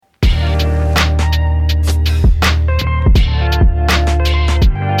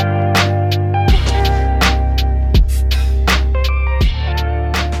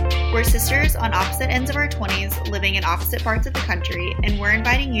opposite parts of the country, and we're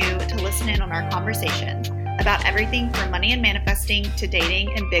inviting you to listen in on our conversations about everything from money and manifesting to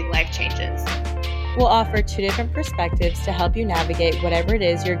dating and big life changes. We'll offer two different perspectives to help you navigate whatever it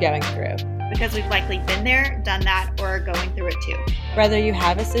is you're going through. Because we've likely been there, done that, or are going through it too. Whether you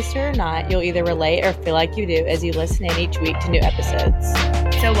have a sister or not, you'll either relate or feel like you do as you listen in each week to new episodes.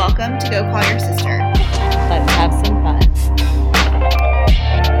 So welcome to Go Call Your Sister. Let's have some fun.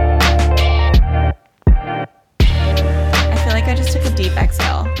 I feel like I just took a deep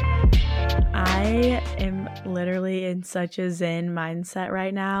exhale. I am literally in such a zen mindset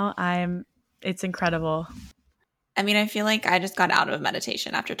right now. It's incredible. I mean, I feel like I just got out of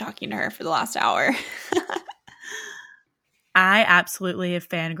meditation after talking to her for the last hour. I absolutely have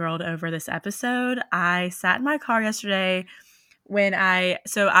fangirled over this episode. I sat in my car yesterday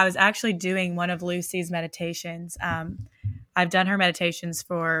so I was actually doing one of Lucy's meditations. I've done her meditations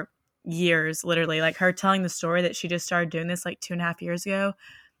for years, literally, like her telling the story that she just started doing this like 2.5 years ago.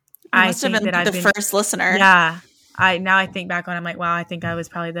 I must have been the first listener. Yeah. Now I think back on, I'm like, wow, I think I was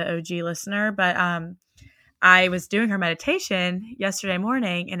probably the OG listener. But I was doing her meditation yesterday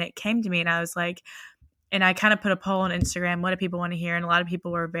morning and it came to me and I was like, and I kind of put a poll on Instagram, what do people want to hear? And a lot of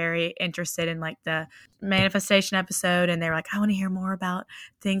people were very interested in like the manifestation episode. And they were like, I want to hear more about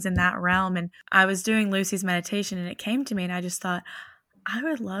things in that realm. And I was doing Lucy's meditation and it came to me and I just thought, I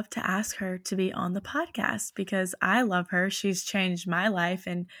would love to ask her to be on the podcast because I love her. She's changed my life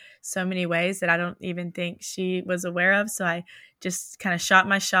in so many ways that I don't even think she was aware of. So I just kind of shot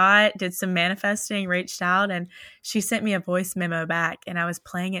my shot, did some manifesting, reached out, and she sent me a voice memo back and I was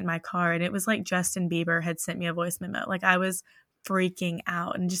playing it in my car and it was like Justin Bieber had sent me a voice memo. Like I was freaking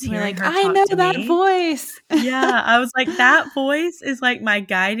out and just hearing her talk to me. I know that voice. Yeah, I was like, that voice is like my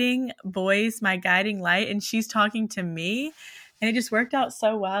guiding voice, my guiding light, and she's talking to me. And it just worked out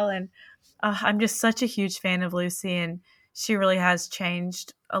so well. And I'm just such a huge fan of Lucy. And she really has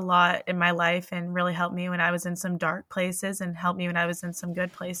changed a lot in my life and really helped me when I was in some dark places and helped me when I was in some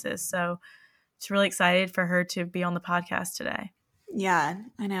good places. So it's really excited for her to be on the podcast today. Yeah,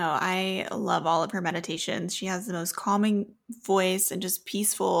 I know. I love all of her meditations. She has the most calming voice and just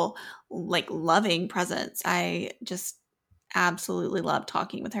peaceful, like loving presence. I just absolutely love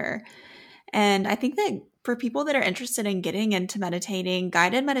talking with her. And I think that for people that are interested in getting into meditating,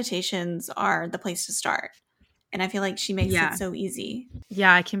 guided meditations are the place to start. And I feel like she makes it so easy.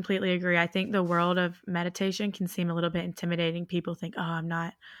 Yeah, I completely agree. I think the world of meditation can seem a little bit intimidating. People think, oh, I'm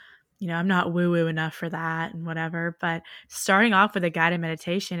not woo-woo enough for that and whatever. But starting off with a guided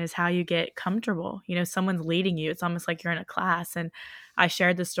meditation is how you get comfortable. You know, someone's leading you. It's almost like you're in a class. And I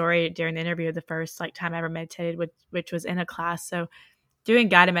shared the story during the interview of the first time I ever meditated, which was in a class. So doing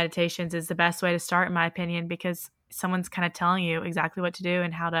guided meditations is the best way to start, in my opinion, because someone's kind of telling you exactly what to do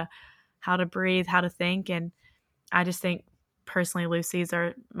and how to breathe, how to think. And I just think personally, Lucy's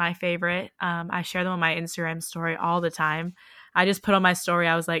are my favorite. I share them on my Instagram story all the time. I just put on my story,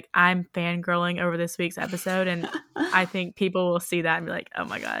 I was like, I'm fangirling over this week's episode. And I think people will see that and be like, oh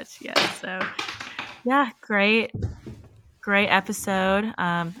my gosh, yes. So yeah, great episode.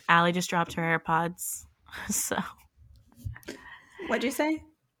 Allie just dropped her AirPods. So. What'd you say?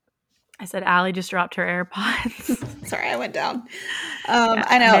 I said Allie just dropped her AirPods. Sorry, I went down.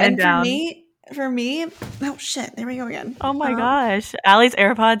 I know. And for me, oh shit, there we go again. Oh my gosh. Allie's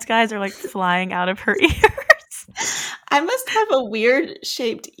AirPods, guys, are like flying out of her ears. I must have a weird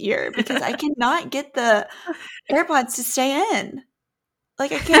shaped ear because I cannot get the AirPods to stay in.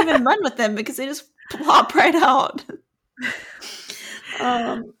 Like I can't even run with them because they just plop right out.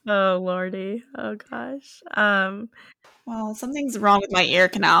 Oh Lordy. Oh gosh. Well, something's wrong with my ear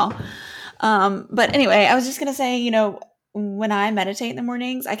canal. But anyway, I was just going to say, when I meditate in the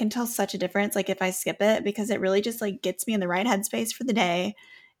mornings, I can tell such a difference. Like if I skip it, because it really just like gets me in the right headspace for the day.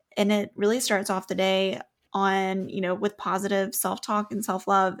 And it really starts off the day on, with positive self-talk and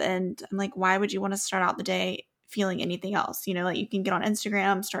self-love. And I'm like, why would you want to start out the day feeling anything else? Like you can get on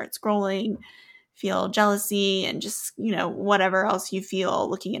Instagram, start scrolling, feel jealousy and just, whatever else you feel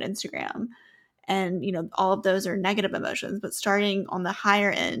looking at Instagram. And, all of those are negative emotions, but starting on the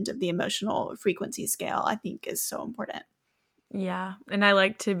higher end of the emotional frequency scale, I think is so important. Yeah. And I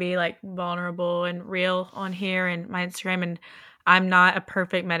like to be like vulnerable and real on here and my Instagram. And I'm not a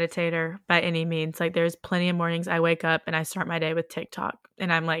perfect meditator by any means. Like there's plenty of mornings I wake up and I start my day with TikTok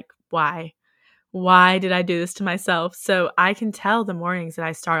and I'm like, why? Why did I do this to myself? So I can tell the mornings that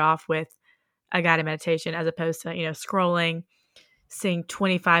I start off with a guided meditation as opposed to, scrolling, seeing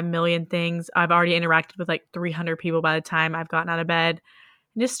 25 million things. I've already interacted with like 300 people by the time I've gotten out of bed.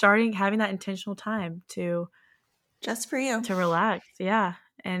 And just having that intentional time to just for you to relax. Yeah.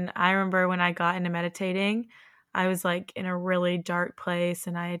 And I remember when I got into meditating, I was like in a really dark place,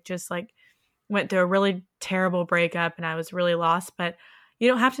 and I had just like went through a really terrible breakup, and I was really lost. But you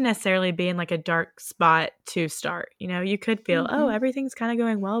don't have to necessarily be in like a dark spot to start. You know, you could feel, oh, everything's kind of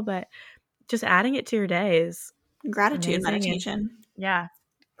going well, but just adding it to your day is Gratitude amazing. meditation. And yeah.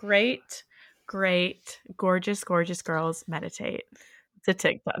 Great, gorgeous girls meditate. It's a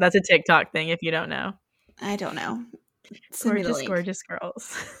TikTok. That's a TikTok thing if you don't know. I don't know. Gorgeous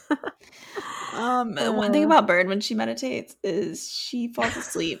girls. One thing about Bird when she meditates is she falls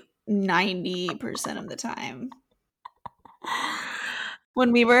asleep 90% of the time.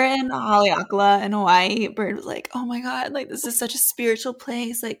 When we were in Haleakala in Hawaii, Bird was like, oh my God, like this is such a spiritual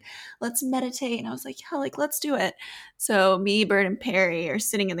place. Like, let's meditate. And I was like, yeah, like let's do it. So me, Bird, and Perry are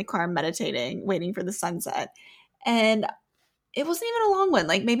sitting in the car meditating, waiting for the sunset. And it wasn't even a long one,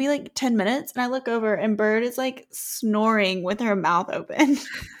 like maybe like 10 minutes. And I look over and Bird is like snoring with her mouth open.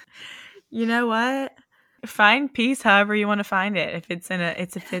 You know what? Find peace however you want to find it. If it's in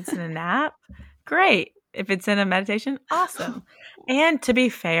a nap, great. If it's in a meditation, awesome. And to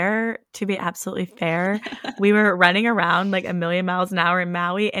be absolutely fair, we were running around like a million miles an hour in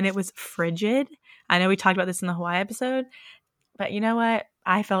Maui, and it was frigid. I know we talked about this in the Hawaii episode, but you know what?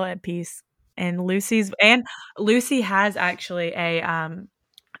 I felt at peace. And Lucy has actually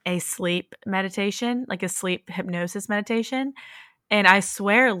a sleep meditation, like a sleep hypnosis meditation. And I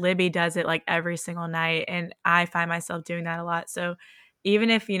swear Libby does it like every single night. And I find myself doing that a lot. So even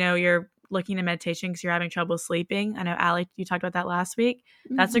if, you know, you're looking at meditation because you're having trouble sleeping, I know, Allie, you talked about that last week.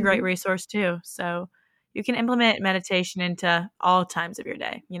 That's a great resource too. So you can implement meditation into all times of your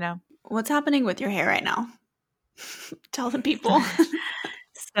day, you know? What's happening with your hair right now? Tell the people.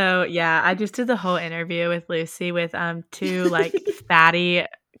 So yeah, I just did the whole interview with Lucy with 2 like fatty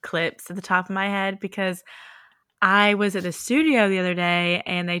clips at the top of my head because I was at the studio the other day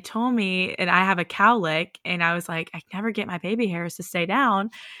and they told me, and I have a cowlick, and I was like, I never get my baby hairs to stay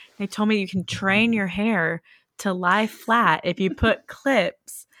down. They told me you can train your hair to lie flat if you put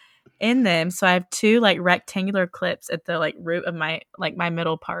clips in them. So I have 2 like rectangular clips at the like root of my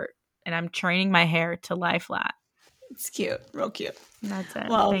middle part, and I'm training my hair to lie flat. It's cute, real cute. That's it.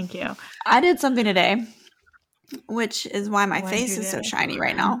 Well, thank you. I did something today, which is why my face is so shiny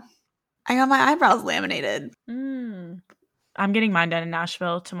right now. I got my eyebrows laminated. I'm getting mine done in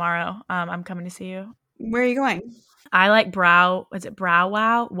Nashville tomorrow. I'm coming to see you. Where are you going? I like Brow. Is it Brow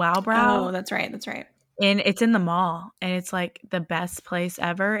Wow? Wow Brow? Oh, that's right. And it's in the mall, and it's like the best place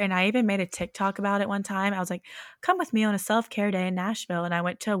ever. And I even made a TikTok about it one time. I was like, come with me on a self-care day in Nashville. And I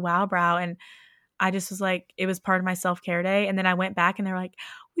went to Wow Brow, and I just was like, it was part of my self-care day. And then I went back and they were like,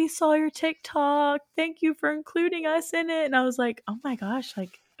 we saw your TikTok. Thank you for including us in it. And I was like, oh my gosh,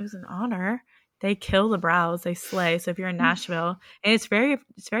 like it was an honor. They kill the brows. They slay. So if you're in Nashville, and it's very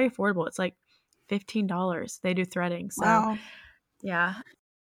affordable. It's like $15. They do threading. So wow. Yeah.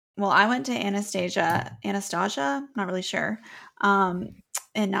 Well, I went to Anastasia, not really sure, in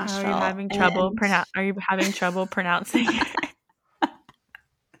Nashville. Are you having trouble pronouncing it?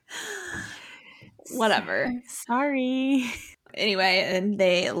 Whatever. Sorry. Anyway, and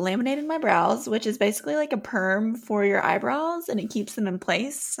they laminated my brows, which is basically like a perm for your eyebrows, and it keeps them in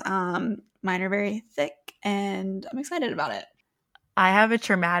place. Mine are very thick, and I'm excited about it. I have a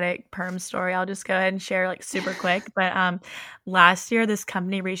traumatic perm story. I'll just go ahead and share like super quick. But last year, this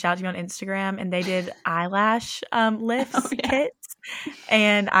company reached out to me on Instagram, and they did eyelash lifts kits.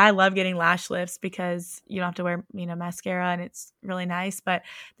 And I love getting lash lifts because you don't have to wear, mascara, and it's really nice. But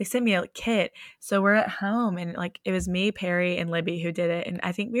they sent me a kit. So we're at home, and like it was me, Perry, and Libby who did it. And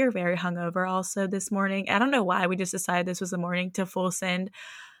I think we were very hungover also this morning. I don't know why we just decided this was the morning to full send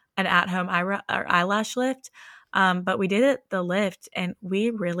an at-home eyelash lift. But we did the lift, and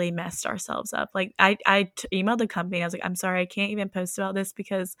we really messed ourselves up. Like I emailed the company. I was like, I'm sorry, I can't even post about this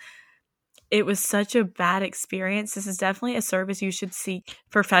because it was such a bad experience. This is definitely a service you should seek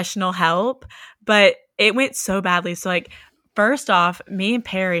professional help, but it went so badly. So like, first off, me and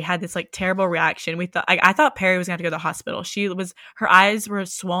Perry had this like terrible reaction. I thought Perry was going to have to go to the hospital. Her eyes were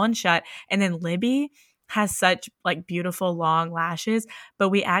swollen shut. And then Libby has such like beautiful long lashes, but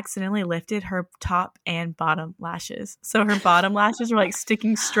we accidentally lifted her top and bottom lashes. So her bottom lashes were like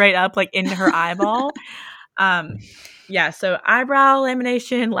sticking straight up like into her eyeball. So eyebrow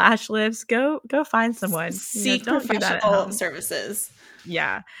lamination, lash lifts, go find someone. Seek don't do that at professional home. services.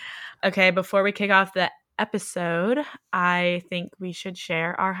 Yeah. Okay, before we kick off the episode, I think we should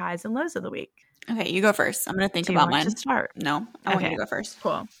share our highs and lows of the week. Okay, you go first. I'm going to think about mine. To start? No, I want you to go first.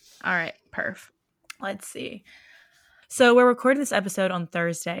 Cool. All right, perf. Let's see. So we're recording this episode on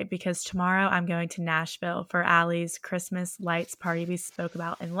Thursday because tomorrow I'm going to Nashville for Allie's Christmas lights party we spoke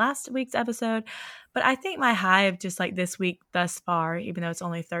about in last week's episode. But I think my high of just like this week thus far, even though it's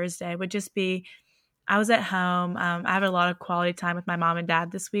only Thursday, would just be I was at home. I had a lot of quality time with my mom and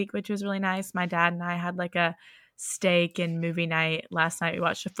dad this week, which was really nice. My dad and I had like a steak and movie night. Last night we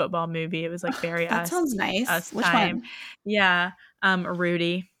watched a football movie. It was like very That sounds nice. us Which time. one? Yeah.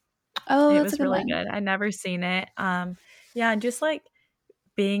 Rudy. Oh, It that's a was good really one. good. I'd never seen it. Yeah, and just like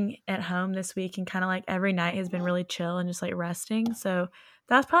being at home this week and kind of like every night has been really chill and just like resting. So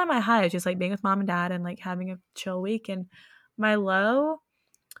that's probably my high, is just like being with mom and dad and like having a chill week. And my low,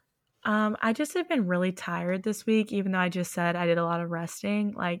 I just have been really tired this week, even though I just said I did a lot of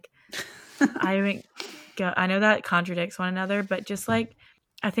resting. Like I haven't I know that contradicts one another, but just like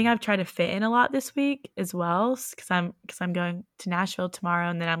I think I've tried to fit in a lot this week as well because I'm going to Nashville tomorrow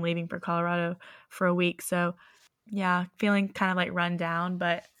and then I'm leaving for Colorado for a week. So yeah, feeling kind of like run down,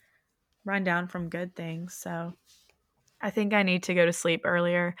 but run down from good things. So I think I need to go to sleep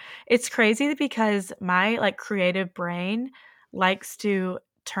earlier. It's crazy because my like creative brain likes to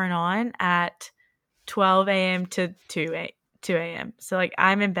turn on at 12 a.m. to 2 a.m. So like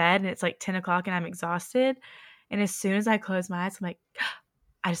I'm in bed and it's like 10 o'clock and I'm exhausted. And as soon as I close my eyes, I'm like,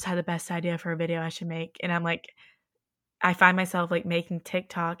 I just had the best idea for a video I should make. And I'm like, I find myself like making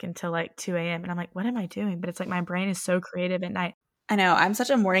TikTok until like 2 a.m. And I'm like, what am I doing? But it's like my brain is so creative at night. I know. I'm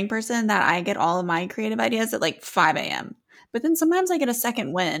such a morning person that I get all of my creative ideas at like 5 a.m. But then sometimes I get a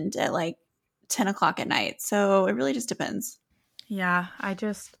second wind at like 10 o'clock at night. So it really just depends. Yeah, it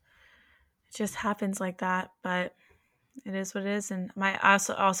just happens like that. But it is what it is. And I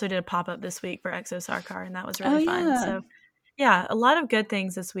also did a pop-up this week for EXO Sarkar, and that was really fun. Yeah. So yeah, a lot of good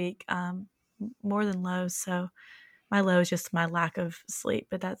things this week, more than lows. So my low is just my lack of sleep,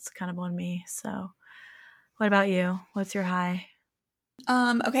 but that's kind of on me. So what about you? What's your high?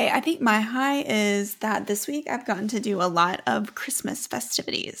 Okay, I think my high is that this week I've gotten to do a lot of Christmas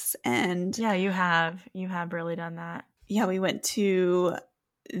festivities. And yeah, you have really done that. Yeah, we went to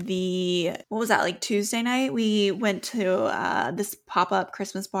what was that, like Tuesday night? We went to this pop-up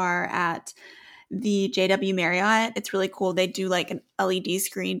Christmas bar at the JW Marriott. It's really cool. They do like an LED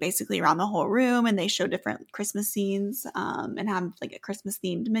screen basically around the whole room, and they show different Christmas scenes and have like a Christmas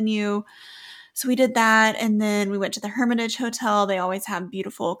themed menu. So we did that, and then we went to the Hermitage Hotel. They always have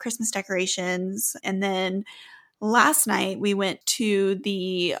beautiful Christmas decorations. And then last night we went to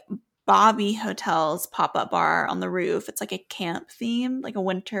the Bobby Hotel's pop-up bar on the roof. It's like a camp theme, like a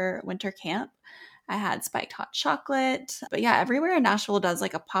winter camp. I had spiked hot chocolate. But yeah, everywhere in Nashville does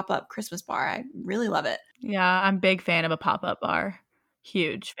like a pop-up Christmas bar. I really love it. Yeah, I'm a big fan of a pop-up bar.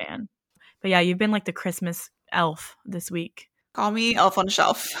 Huge fan. But yeah, you've been like the Christmas elf this week. Call me Elf on a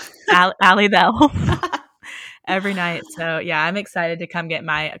Shelf. Allie the elf. Every night. So yeah, I'm excited to come get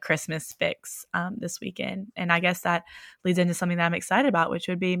my Christmas fix this weekend. And I guess that leads into something that I'm excited about, which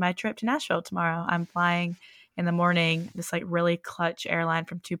would be my trip to Nashville tomorrow. I'm flying in the morning, this like really clutch airline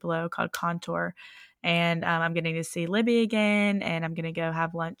from Tupelo called Contour. And I'm getting to see Libby again, and I'm going to go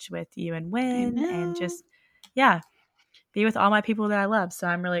have lunch with you and Wynn and just, yeah, be with all my people that I love. So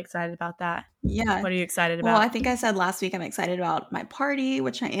I'm really excited about that. Yeah. What are you excited about? Well, I think I said last week I'm excited about my party,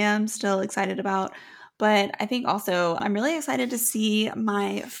 which I am still excited about. But I think also I'm really excited to see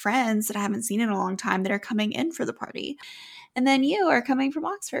my friends that I haven't seen in a long time that are coming in for the party. And then you are coming from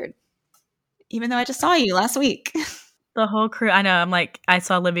Oxford, even though I just saw you last week. The whole crew. I know. I'm like, I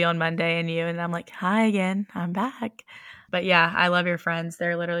saw Libby on Monday and you, and I'm like, hi again. I'm back. But yeah, I love your friends.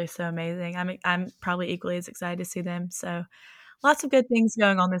 They're literally so amazing. I'm probably equally as excited to see them. So lots of good things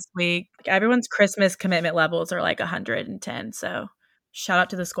going on this week. Like, everyone's Christmas commitment levels are like 110. So shout out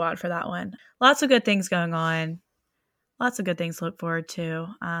to the squad for that one. Lots of good things going on. Lots of good things to look forward to.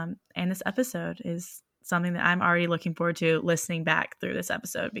 And this episode is something that I'm already looking forward to listening back through this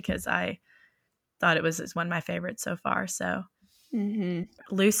episode because I thought it was one of my favorites so far. So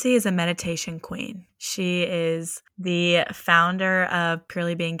Lucy is a meditation queen. She is the founder of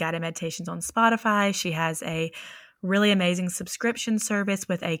Purely Being Guided Meditations on Spotify. She has a really amazing subscription service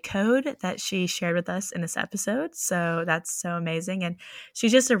with a code that she shared with us in this episode. So that's so amazing. And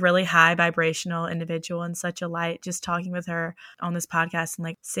she's just a really high vibrational individual and such a light. Just talking with her on this podcast and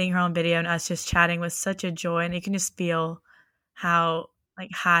like seeing her on video and us just chatting was such a joy. And you can just feel how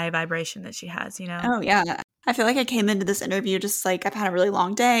like high vibration that she has, you know? Oh, yeah. I feel like I came into this interview just like I've had a really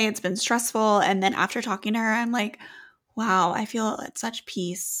long day. It's been stressful. And then after talking to her, I'm like, wow, I feel at such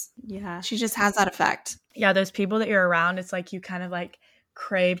peace. Yeah. She just has that effect. Yeah, those people that you're around, it's like you kind of like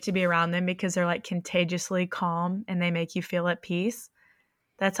crave to be around them because they're like contagiously calm and they make you feel at peace.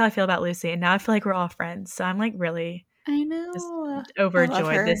 That's how I feel about Lucy. And now I feel like we're all friends. So I'm like really I Just know. I love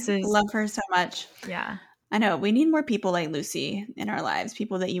overjoyed. her. This is, Love her so much. yeah. I know. We need more people like Lucy in our lives,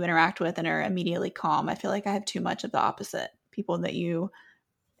 people that you interact with and are immediately calm. I feel like I have too much of the opposite. People that you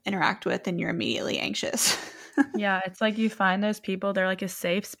interact with and you're immediately anxious. Yeah, it's like you find those people, they're like a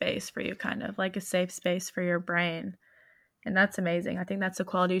safe space for you, kind of like a safe space for your brain. And that's amazing. I think that's a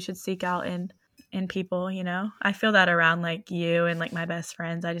quality you should seek out in people, you know? I feel that around like you and like my best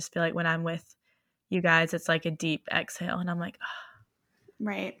friends. I just feel like when I'm with you guys, it's like a deep exhale and I'm like, oh,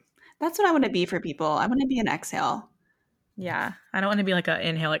 Right. That's what I want to be for people. I want to be an exhale. yeah. I don't want to be like an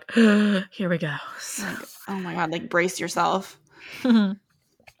inhale, like, here we go. Like, oh my God, like brace yourself. Well,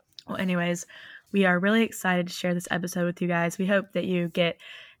 anyways, we are really excited to share this episode with you guys. We hope that you get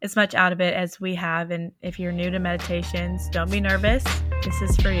as much out of it as we have. And if you're new to meditations, don't be nervous. This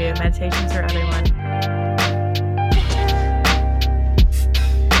is for you. Meditations for everyone.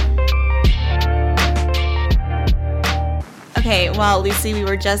 Okay, well, Lucy, we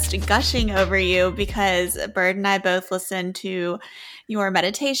were just gushing over you because Bird and I both listened to your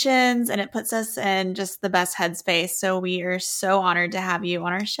meditations and it puts us in just the best headspace. So we are so honored to have you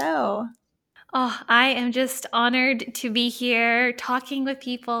on our show. Oh, I am just honored to be here talking with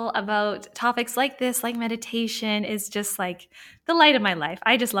people about topics like this, like meditation is just like the light of my life.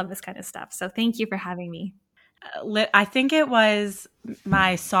 I just love this kind of stuff. So thank you for having me. I think it was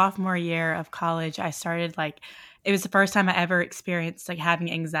my sophomore year of college. I started it was the first time I ever experienced like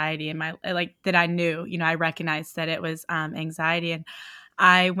having anxiety in my, like that I knew, you know, I recognized that it was anxiety. And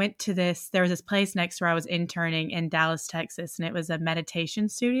I went to there was this place next to where I was interning in Dallas, Texas, and it was a meditation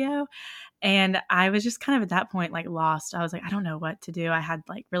studio. And I was just kind of at that point, like lost. I was like, I don't know what to do. I had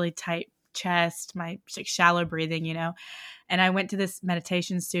like really tight chest, my like shallow breathing, you know, and I went to this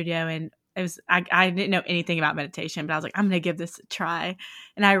meditation studio and it was, I didn't know anything about meditation, but I was like, I'm going to give this a try.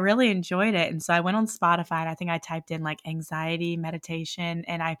 And I really enjoyed it. And so I went on Spotify and I think I typed in like anxiety meditation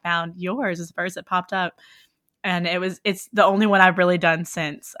and I found yours as the first that popped up. And it's the only one I've really done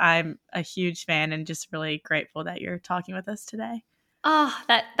since. I'm a huge fan and just really grateful that you're talking with us today. Oh,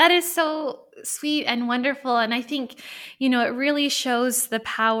 that is so sweet and wonderful. And I think, you know, it really shows the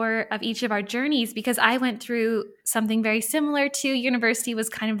power of each of our journeys because I went through something very similar to university was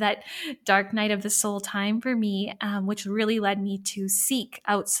kind of that dark night of the soul time for me, which really led me to seek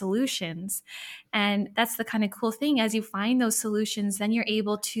out solutions. And that's the kind of cool thing. As you find those solutions, then you're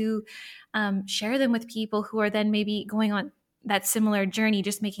able to share them with people who are then maybe going on that similar journey,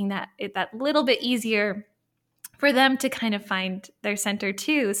 just making that little bit easier for them to kind of find their center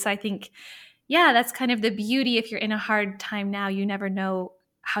too. So I think, yeah, that's kind of the beauty. If you're in a hard time now, you never know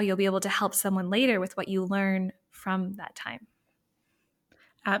how you'll be able to help someone later with what you learn from that time.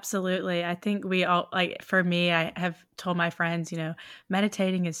 Absolutely. I think we all, like for me, I have told my friends, you know,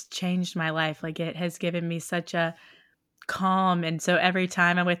 meditating has changed my life. Like it has given me such a calm. And so every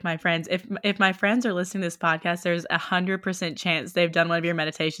time I'm with my friends, if my friends are listening to this podcast, there's 100% chance they've done one of your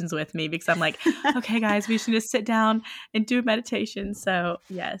meditations with me because I'm like, okay, guys, we should just sit down and do a meditation. So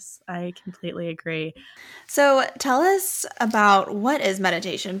yes, I completely agree. So tell us about what is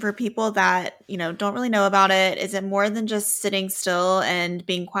meditation for people that, you know, don't really know about it. Is it more than just sitting still and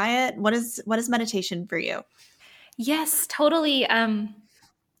being quiet? What is meditation for you? Yes, totally.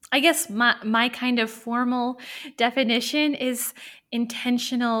 I guess my kind of formal definition is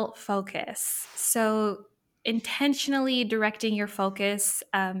intentional focus. So intentionally directing your focus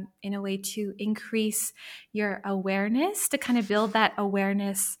in a way to increase your awareness, to kind of build that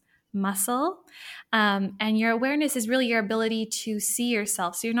awareness muscle. And your awareness is really your ability to see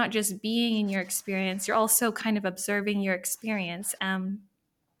yourself. So you're not just being in your experience, you're also kind of observing your experience.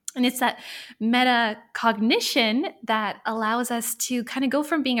 And it's that metacognition that allows us to kind of go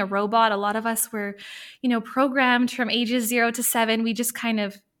from being a robot. A lot of us were, you know, programmed from ages 0 to 7. We just kind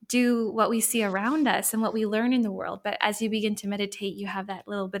of do what we see around us and what we learn in the world. But as you begin to meditate, you have that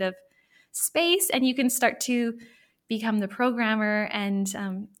little bit of space and you can start to become the programmer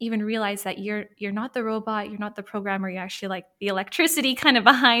and even realize that you're not the robot, you're not the programmer, you're actually like the electricity kind of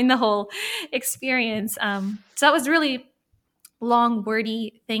behind the whole experience. So that was really long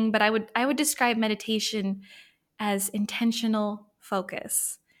wordy thing, but I would describe meditation as intentional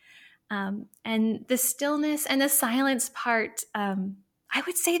focus. And the stillness and the silence part, I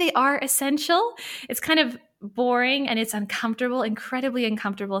would say they are essential. It's kind of boring and it's uncomfortable, incredibly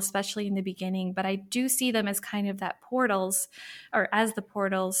uncomfortable, especially in the beginning, but I do see them as kind of that portals or as the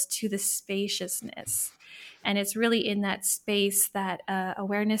portals to the spaciousness. And it's really in that space that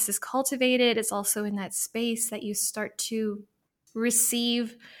awareness is cultivated. It's also in that space that you start to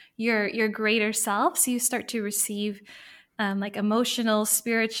receive your greater self. So you start to receive like emotional,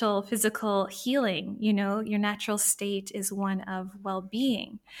 spiritual, physical healing. Your natural state is one of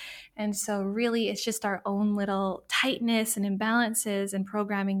well-being. And so really it's just our own little tightness and imbalances and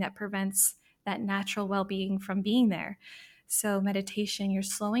programming that prevents that natural well-being from being there. So meditation, you're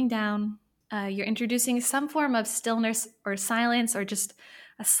slowing down, you're introducing some form of stillness or silence or just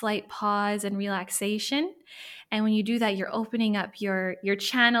a slight pause and relaxation. And when you do that, you're opening up your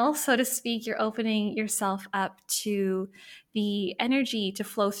channel, so to speak. You're opening yourself up to the energy to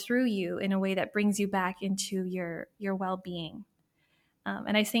flow through you in a way that brings you back into your well-being.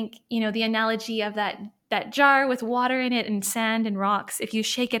 And I think, the analogy of that jar with water in it and sand and rocks, if you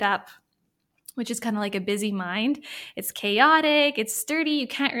shake it up, which is kind of like a busy mind, it's chaotic, it's sturdy, you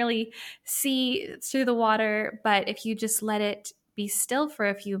can't really see through the water. But if you just let it be still for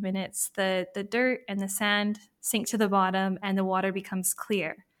a few minutes, the dirt and the sand sink to the bottom and the water becomes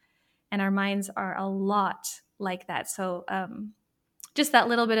clear. And our minds are a lot like that. So just that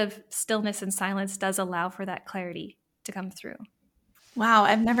little bit of stillness and silence does allow for that clarity to come through. Wow,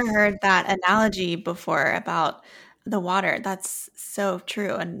 I've never heard that analogy before about the water. That's so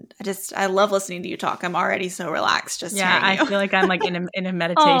true. And I love listening to you talk. I'm already so relaxed just hearing you. I feel like I'm like in a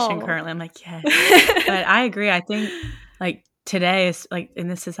meditation currently. I'm like, yes. But I agree. I think like today is like in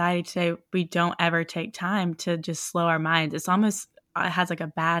this society today, we don't ever take time to just slow our minds. It's almost, it has like a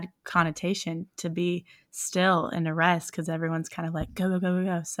bad connotation to be still and to rest because everyone's kind of like go, go, go, go,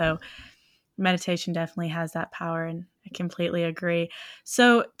 go. So meditation definitely has that power, and I completely agree.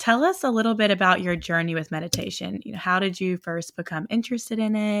 So tell us a little bit about your journey with meditation. How did you first become interested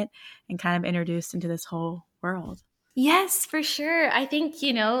in it and kind of introduced into this whole world? Yes, for sure. I think,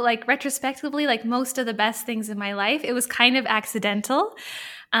 like retrospectively, like most of the best things in my life, it was kind of accidental.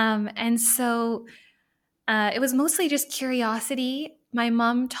 And so it was mostly just curiosity. My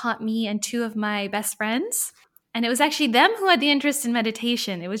mom taught me and two of my best friends. And it was actually them who had the interest in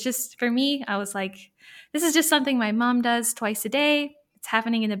meditation. It was just, for me, I was like, this is just something my mom does twice a day. It's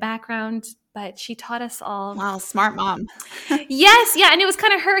happening in the background, but she taught us all. Wow, smart mom. Yes, yeah. And it was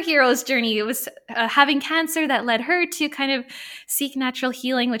kind of her hero's journey. It was having cancer that led her to kind of seek natural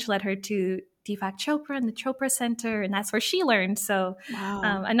healing, which led her to Deepak Chopra and the Chopra Center. And that's where she learned. So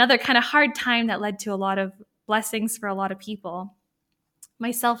another kind of hard time that led to a lot of blessings for a lot of people,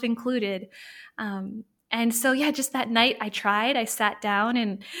 myself included. And so, just that night I sat down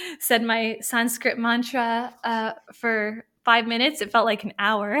and said my Sanskrit mantra for 5 minutes. It felt like an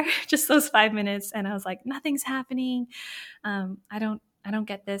hour, just those 5 minutes. And I was like, nothing's happening. I don't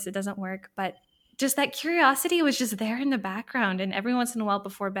get this. It doesn't work. But just that curiosity was just there in the background. And every once in a while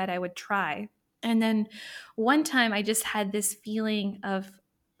before bed, I would try. And then one time I just had this feeling of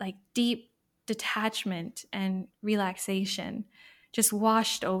like deep detachment and relaxation just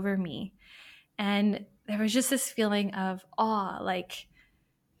washed over me. And there was just this feeling of awe, like,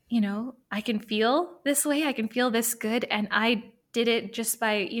 I can feel this way. I can feel this good. And I did it just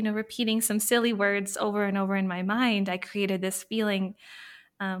by, repeating some silly words over and over in my mind. I created this feeling.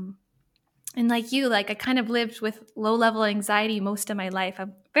 And like you, like I kind of lived with low-level anxiety most of my life.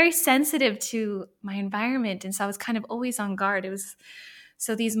 I'm very sensitive to my environment. And so I was kind of always on guard.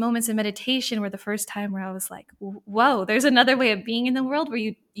 So these moments of meditation were the first time where I was like, whoa, there's another way of being in the world where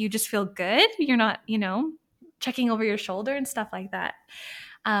you just feel good. You're not, checking over your shoulder and stuff like that.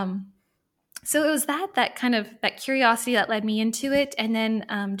 So it was that kind of that curiosity that led me into it. And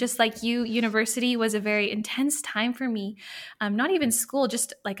then just like you, university was a very intense time for me. Not even school,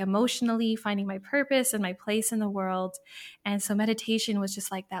 just like emotionally finding my purpose and my place in the world. And so meditation was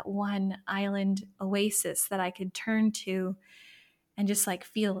just like that one island oasis that I could turn to and just like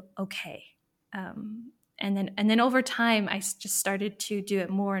feel okay. And then over time, I just started to do it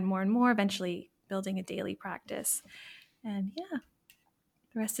more and more and more, eventually building a daily practice. And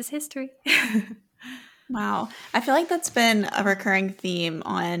the rest is history. Wow. I feel like that's been a recurring theme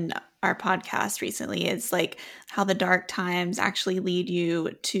on our podcast recently, is like how the dark times actually lead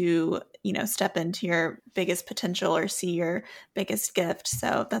you to, step into your biggest potential or see your biggest gift.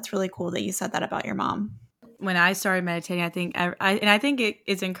 So that's really cool that you said that about your mom. When I started meditating, I think it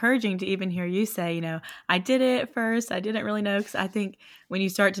is encouraging to even hear you say, I did it at first. I didn't really know, because I think when you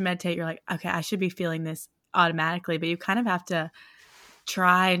start to meditate, you're like, okay, I should be feeling this automatically, but you kind of have to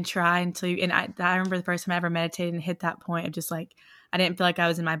try until you, and I remember the first time I ever meditated and hit that point of just like, I didn't feel like I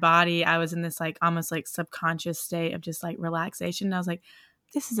was in my body. I was in this like almost like subconscious state of just like relaxation. And I was like,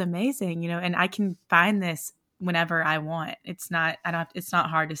 this is amazing, and I can find this whenever I want. It's not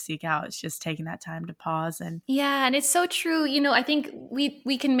hard to seek out. It's just taking that time to pause. And and it's so true. I think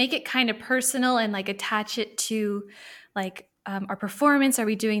we can make it kind of personal and like attach it to like our performance. Are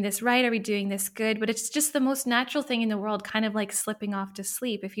we doing this right? Are we doing this good? But it's just the most natural thing in the world, kind of like slipping off to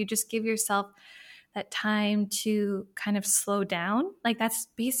sleep. If you just give yourself that time to kind of slow down, like that's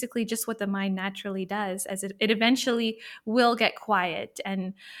basically just what the mind naturally does, as it eventually will get quiet.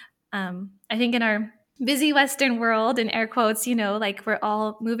 And I think in our busy Western world, in air quotes, like we're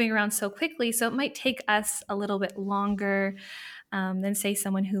all moving around so quickly. So it might take us a little bit longer than say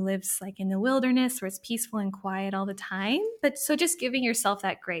someone who lives like in the wilderness where it's peaceful and quiet all the time. But so just giving yourself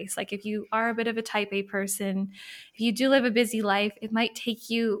that grace, like if you are a bit of a type A person, if you do live a busy life, it might take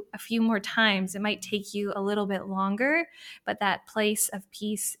you a few more times. It might take you a little bit longer, but that place of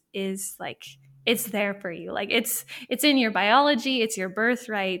peace is like, it's there for you. Like it's in your biology, it's your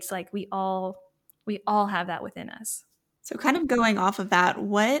birthright. Like we all have that within us. So kind of going off of that,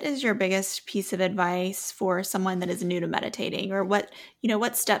 what is your biggest piece of advice for someone that is new to meditating, or what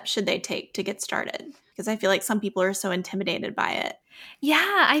steps should they take to get started? Because I feel like some people are so intimidated by it. Yeah,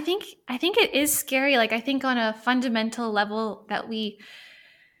 I think it is scary. Like I think on a fundamental level that we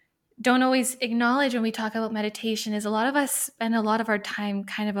don't always acknowledge when we talk about meditation is a lot of us spend a lot of our time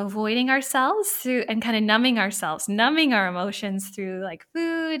kind of avoiding ourselves through and kind of numbing our emotions through like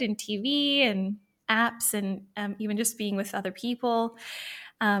food and TV and apps and even just being with other people.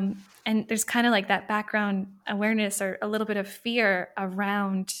 And there's kind of like that background awareness or a little bit of fear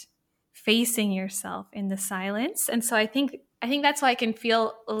around facing yourself in the silence. And so I think that's why I can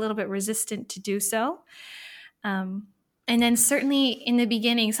feel a little bit resistant to do so. And then certainly in the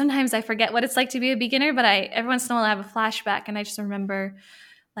beginning, sometimes I forget what it's like to be a beginner, but every once in a while I have a flashback and I just remember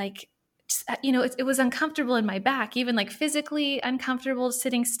like, it was uncomfortable in my back, even like physically uncomfortable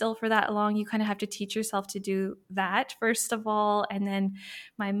sitting still for that long. You kind of have to teach yourself to do that first of all. And then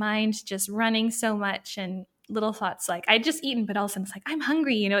my mind just running so much and little thoughts like I'd just eaten, but all of a sudden it's like, I'm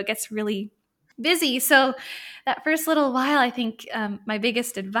hungry, it gets really busy. So that first little while, I think my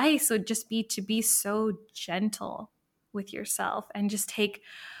biggest advice would just be to be so gentle with yourself and just take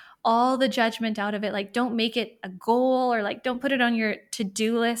all the judgment out of it. Like don't make it a goal or like don't put it on your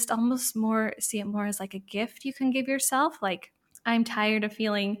to-do list. Almost more see it more as like a gift you can give yourself. Like I'm tired of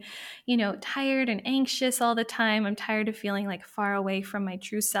feeling, tired and anxious all the time. I'm tired of feeling like far away from my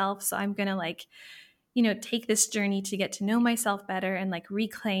true self. So I'm going to like, take this journey to get to know myself better and like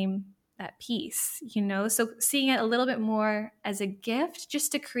reclaim that peace, So seeing it a little bit more as a gift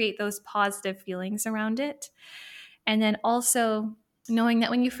just to create those positive feelings around it. And then also knowing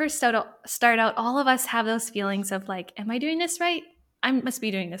that when you first start out, all of us have those feelings of like, am I doing this right? I must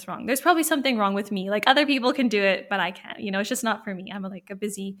be doing this wrong. There's probably something wrong with me. Like other people can do it, but I can't, it's just not for me. I'm like a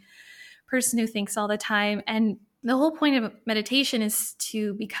busy person who thinks all the time. And the whole point of meditation is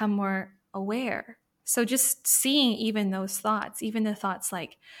to become more aware. So just seeing even those thoughts, even the thoughts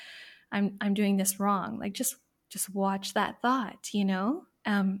like, I'm doing this wrong. Like just watch that thought,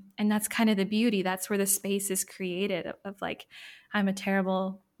 and that's kind of the beauty. That's where the space is created of like, I'm a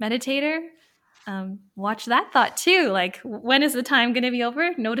terrible meditator. Watch that thought too. Like, when is the time going to be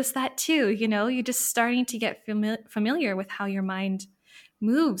over? Notice that too. You're just starting to get familiar with how your mind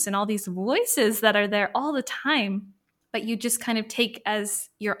moves and all these voices that are there all the time, but you just kind of take as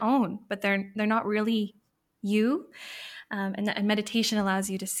your own, but they're not really you. And meditation allows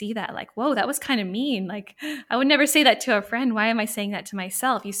you to see that like, whoa, that was kind of mean. Like I would never say that to a friend. Why am I saying that to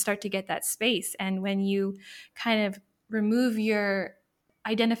myself? You start to get that space. And when you kind of remove your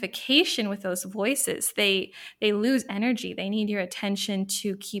identification with those voices, they lose energy. They need your attention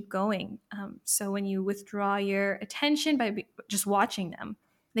to keep going. So when you withdraw your attention by just watching them,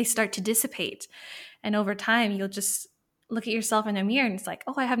 they start to dissipate. And over time, you'll just look at yourself in the mirror and it's like,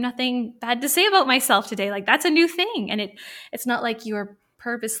 oh, I have nothing bad to say about myself today. Like that's a new thing. And it's not like you're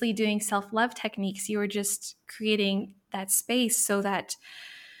purposely doing self-love techniques. You are just creating that space so that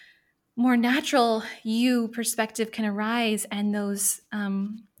more natural you perspective can arise, and those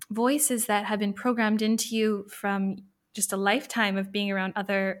voices that have been programmed into you from just a lifetime of being around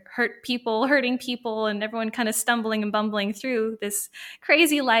other hurting people, and everyone kind of stumbling and bumbling through this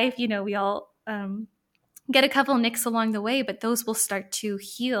crazy life. We all get a couple nicks along the way, but those will start to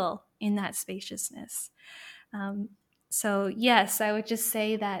heal in that spaciousness. So yes, I would just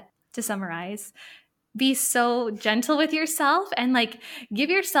say that to summarize, be so gentle with yourself and like give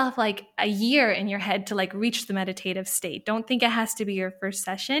yourself like a year in your head to like reach the meditative state. Don't think it has to be your first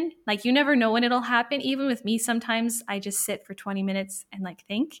session. Like you never know when it'll happen. Even with me, sometimes I just sit for 20 minutes and like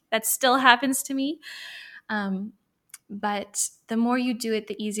think. That still happens to me. But the more you do it,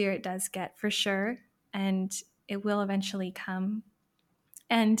 the easier it does get for sure. And it will eventually come.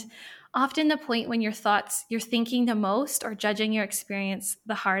 And often the point when you're thinking the most or judging your experience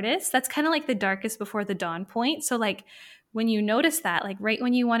the hardest, that's kind of like the darkest before the dawn point. So like when you notice that, like right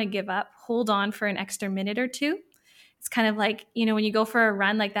when you want to give up, hold on for an extra minute or two. It's kind of like, when you go for a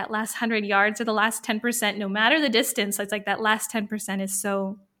run, like that last 100 yards or the last 10%, no matter the distance, it's like that last 10% is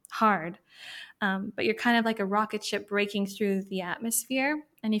so hard. But you're kind of like a rocket ship breaking through the atmosphere.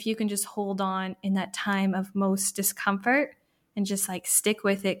 And if you can just hold on in that time of most discomfort and just like stick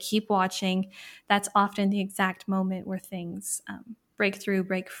with it, keep watching, that's often the exact moment where things break through,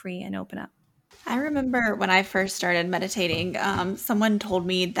 break free, and open up. I remember when I first started meditating, someone told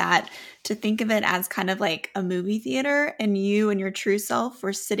me that to think of it as kind of like a movie theater, and you and your true self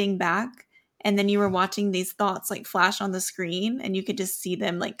were sitting back, and then you were watching these thoughts like flash on the screen, and you could just see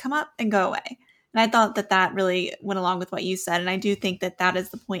them like come up and go away. And I thought that really went along with what you said. And I do think that is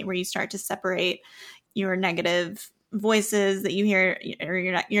the point where you start to separate your negative voices that you hear, or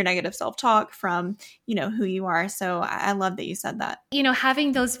your negative self-talk, from who you are. So I love that you said that.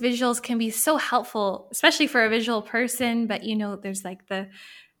 Having those visuals can be so helpful, especially for a visual person. But there's like the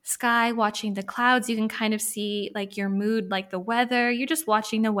sky, watching the clouds, you can kind of see like your mood, like the weather. You're just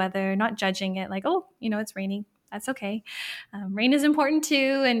watching the weather, not judging it, like, oh, it's raining, that's okay. Rain is important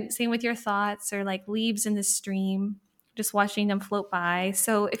too. And same with your thoughts, or like leaves in the stream, just watching them float by.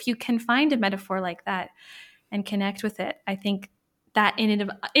 So if you can find a metaphor like that and connect with it, I think that in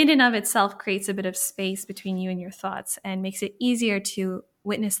and of itself creates a bit of space between you and your thoughts and makes it easier to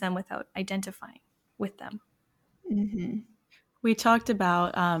witness them without identifying with them. Mm-hmm. We talked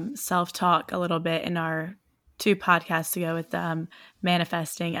about self-talk a little bit in our 2 podcasts ago with the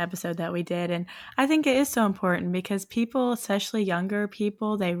manifesting episode that we did. And I think it is so important because people, especially younger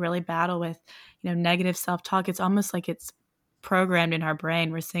people, they really battle with, negative self-talk. It's almost like it's programmed in our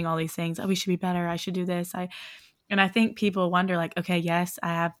brain. We're seeing all these things. Oh, we should be better. I should do this. And I think people wonder like, okay, yes, I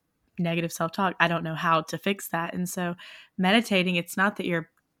have negative self-talk. I don't know how to fix that. And so meditating, it's not that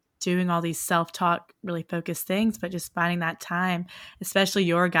you're doing all these self-talk, really focused things, but just finding that time, especially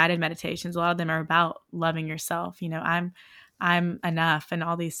your guided meditations. A lot of them are about loving yourself. I'm enough and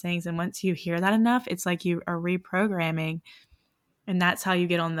all these things. And once you hear that enough, it's like you are reprogramming, and that's how you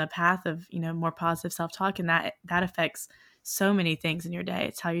get on the path of, more positive self-talk. And that affects so many things in your day.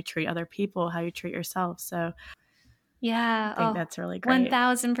 It's how you treat other people, how you treat yourself. So yeah, I think that's really great.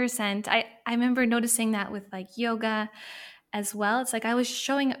 1000%. I remember noticing that with like yoga as well. It's like I was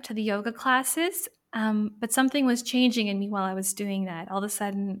showing up to the yoga classes, but something was changing in me while I was doing that. All of a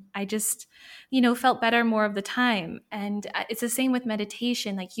sudden, I just, felt better more of the time. And it's the same with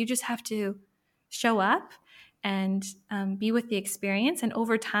meditation. Like you just have to show up and be with the experience. And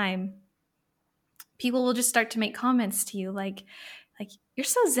over time, people will just start to make comments to you like you're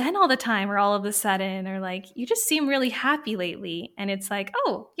so zen all the time, or all of a sudden, or like you just seem really happy lately. And it's like,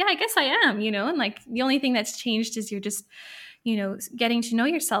 oh yeah, I guess I am, and like the only thing that's changed is you're just, getting to know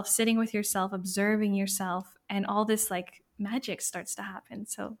yourself, sitting with yourself, observing yourself, and all this like magic starts to happen.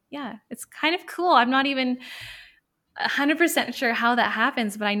 So yeah, it's kind of cool. I'm not even 100% sure how that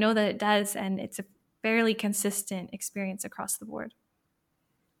happens, but I know that it does. And it's a fairly consistent experience across the board.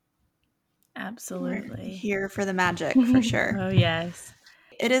 Absolutely. We're here for the magic, for sure. Oh, yes.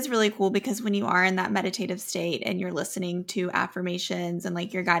 It is really cool because when you are in that meditative state and you're listening to affirmations and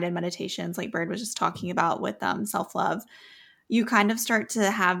like your guided meditations, like Bird was just talking about with self-love, you kind of start to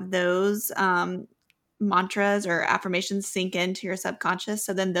have those mantras or affirmations sink into your subconscious.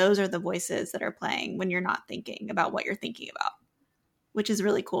 So then those are the voices that are playing when you're not thinking about what you're thinking about, which is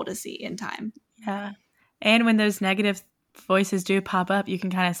really cool to see in time. Yeah. And when those negative voices do pop up, you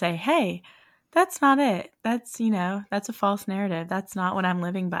can kind of say, hey, that's not it. That's, that's a false narrative. That's not what I'm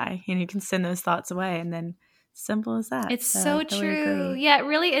living by. You can send those thoughts away, and then simple as that. It's so true. Yeah, it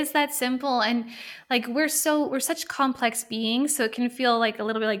really is that simple. And like we're such complex beings, so it can feel like a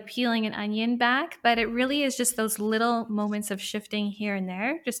little bit like peeling an onion back, but it really is just those little moments of shifting here and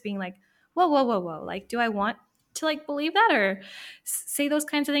there, just being like, whoa, whoa, whoa, whoa. Like, do I want to like believe that or say those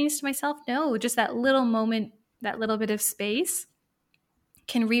kinds of things to myself? No, just that little moment, that little bit of space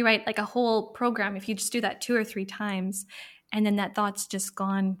can rewrite like a whole program if you just do that 2 or 3 times, and then that thought's just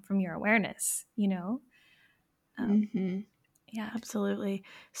gone from your awareness, Mm-hmm. Yeah, absolutely.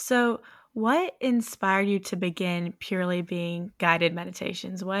 So what inspired you to begin purely being guided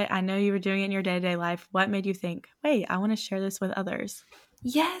meditations? I know you were doing it in your day-to-day life. What made you think, wait, I want to share this with others?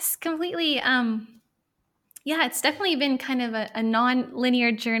 Yes, completely. Yeah, it's definitely been kind of a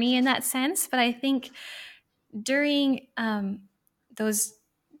non-linear journey in that sense, but I think during those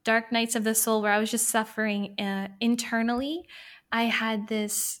dark nights of the soul where I was just suffering internally, I had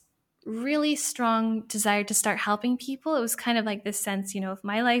this really strong desire to start helping people. It was kind of like this sense, if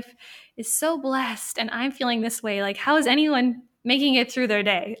my life is so blessed and I'm feeling this way, like how is anyone making it through their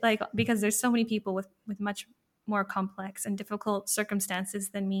day? Like, because there's so many people with much more complex and difficult circumstances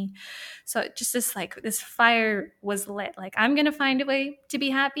than me. So just this fire was lit. Like, I'm going to find a way to be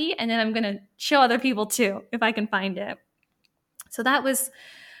happy, and then I'm going to show other people too, if I can find it. So that was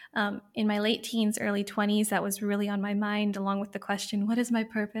in my late teens, early 20s, that was really on my mind, along with the question, what is my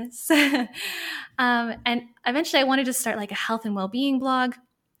purpose? And eventually I wanted to start like a health and well-being blog.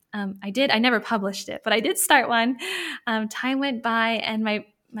 I never published it, but I did start one. Time went by, and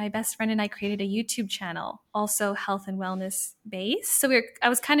my best friend and I created a YouTube channel, also health and wellness based. So I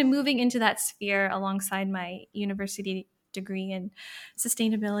was kind of moving into that sphere alongside my university degree in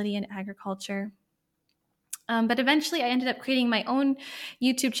sustainability and agriculture. But eventually I ended up creating my own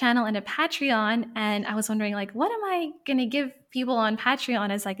YouTube channel and a Patreon. And I was wondering, like, what am I going to give people on Patreon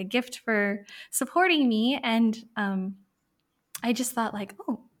as like a gift for supporting me? And I just thought, like,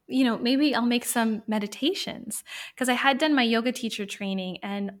 oh, maybe I'll make some meditations, because I had done my yoga teacher training,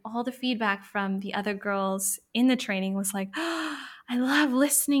 and all the feedback from the other girls in the training was like, oh, I love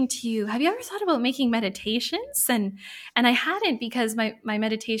listening to you. Have you ever thought about making meditations? And I hadn't, because my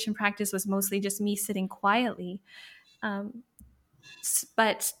meditation practice was mostly just me sitting quietly.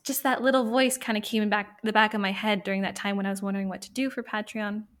 But just that little voice kind of came in the back of my head during that time when I was wondering what to do for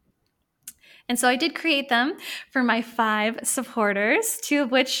Patreon. And so I did create them for my 5 supporters, 2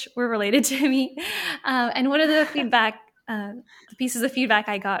 of which were related to me. And one of the pieces of feedback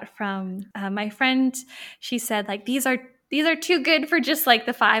I got from my friend, she said, like, these are too good for just like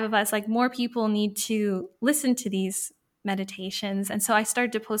the 5 of us. Like, more people need to listen to these meditations. And so I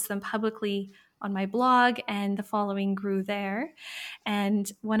started to post them publicly on my blog, and the following grew there.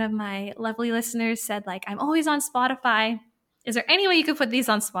 And one of my lovely listeners said, like, I'm always on Spotify. Is there any way you could put these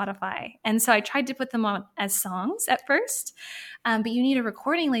on Spotify? And so I tried to put them on as songs at first, but you need a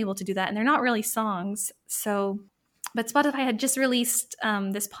recording label to do that, and they're not really songs. But Spotify had just released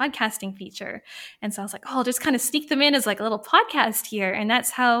this podcasting feature. And so I was like, oh, I'll just kind of sneak them in as like a little podcast here. And that's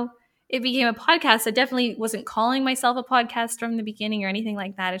how it became a podcast. I definitely wasn't calling myself a podcast from the beginning or anything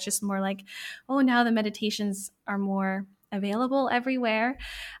like that. It's just more like, oh, now the meditations are more available everywhere.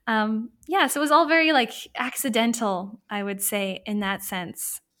 So it was all very like accidental, I would say, in that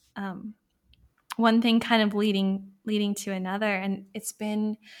sense. One thing kind of leading to another. And it's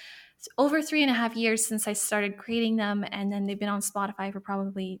been over 3.5 years since I started creating them. And then they've been on Spotify for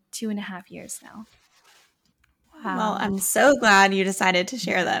probably 2.5 years now. Wow. Well, I'm so glad you decided to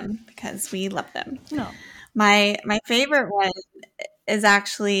share them, because we love them. No. My favorite one is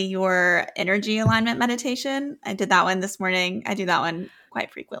actually your energy alignment meditation. I did that one this morning. I do that one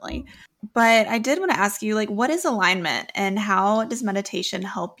quite frequently. But I did want to ask you, like, what is alignment, and how does meditation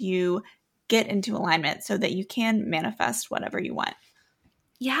help you get into alignment so that you can manifest whatever you want?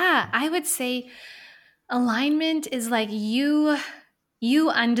 Yeah, I would say alignment is like you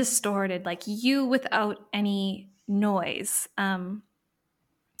undistorted, like you without any noise.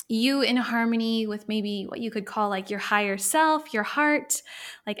 You in harmony with maybe what you could call like your higher self, your heart.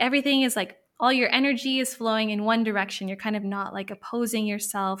 Like, everything is like, all your energy is flowing in one direction. You're kind of not like opposing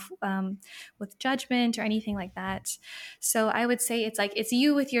yourself with judgment or anything like that. So I would say it's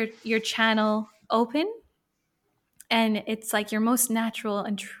you with your channel open, and it's like your most natural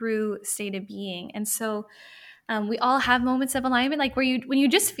and true state of being. And so we all have moments of alignment, like when you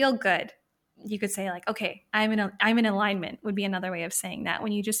just feel good. You could say like, okay, I'm in alignment would be another way of saying that,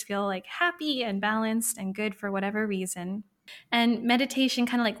 when you just feel like happy and balanced and good for whatever reason. And meditation,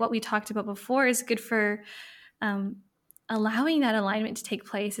 kind of like what we talked about before, is good for allowing that alignment to take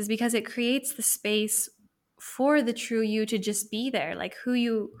place, is because it creates the space for the true you to just be there. Like, who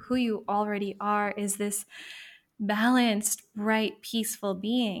you already are is this balanced, bright, peaceful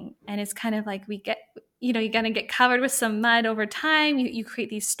being. And it's kind of like you're going to get covered with some mud over time. You create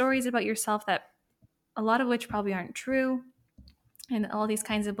these stories about yourself that a lot of which probably aren't true, and all these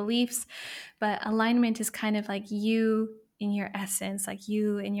kinds of beliefs. But alignment is kind of like you in your essence, like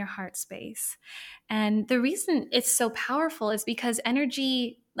you in your heart space. And the reason it's so powerful is because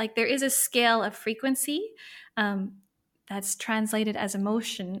energy, like, there is a scale of frequency that's translated as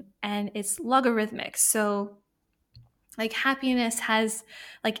emotion, and it's logarithmic. So like happiness has,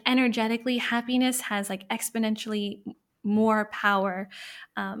 like, energetically, happiness has like exponentially more power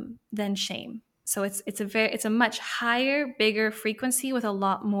than shame. So it's a much higher, bigger frequency with a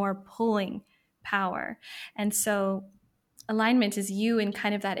lot more pulling power. And so alignment is you in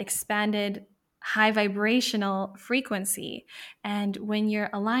kind of that expanded high vibrational frequency. And when you're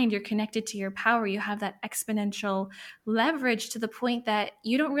aligned, you're connected to your power. You have that exponential leverage to the point that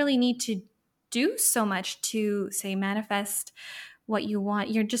you don't really need to do so much to, say, manifest what you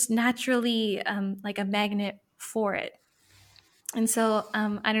want. You're just naturally like a magnet for it. And so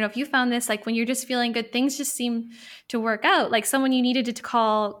I don't know if you found this, like when you're just feeling good, things just seem to work out. Like someone you needed to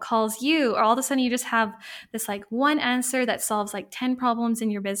call calls you, or all of a sudden you just have this like one answer that solves like 10 problems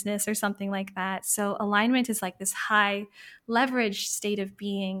in your business or something like that. So alignment is like this high leverage state of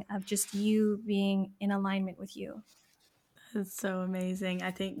being, of just you being in alignment with you. That's so amazing.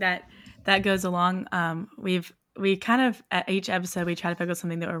 I think that goes along. We kind of, at each episode, we try to focus on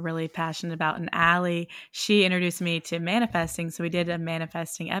something that we're really passionate about. And Allie, she introduced me to manifesting. So we did a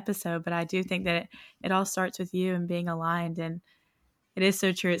manifesting episode, but I do think that it all starts with you and being aligned. And it is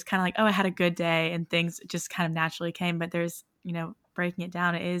so true. It's kind of like, oh, I had a good day and things just kind of naturally came, but there's, breaking it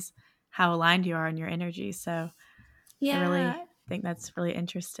down, it is how aligned you are in your energy. So Yeah. I really think that's really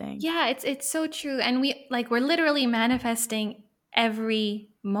interesting. Yeah, it's so true. And we're literally manifesting every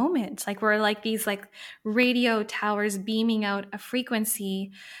moment. Like we're like these like radio towers beaming out a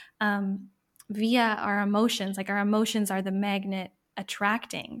frequency via our emotions. Like our emotions are the magnet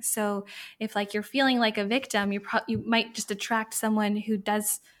attracting. So if like you're feeling like a victim, you might just attract someone who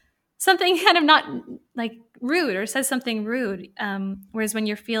does something kind of not like rude or says something rude. Whereas when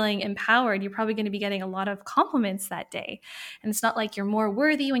you're feeling empowered, you're probably going to be getting a lot of compliments that day. And it's not like you're more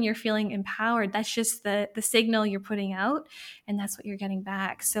worthy when you're feeling empowered. That's just the signal you're putting out, and that's what you're getting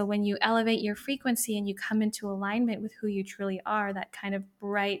back. So when you elevate your frequency and you come into alignment with who you truly are, that kind of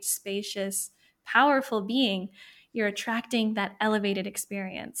bright, spacious, powerful being, you're attracting that elevated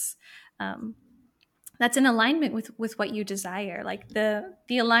experience. That's in alignment with what you desire. Like the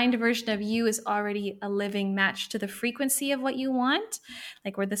aligned version of you is already a living match to the frequency of what you want.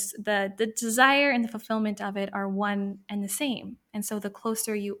 Like where the desire and the fulfillment of it are one and the same. And so the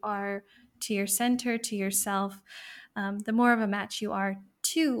closer you are to your center, to yourself, the more of a match you are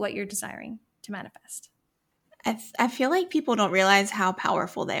to what you're desiring to manifest. I feel like people don't realize how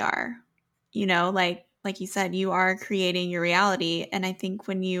powerful they are. Like you said, you are creating your reality. And I think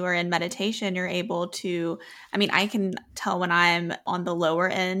when you are in meditation, you're able to, I can tell when I'm on the lower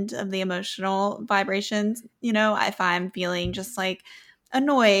end of the emotional vibrations, if I'm feeling just like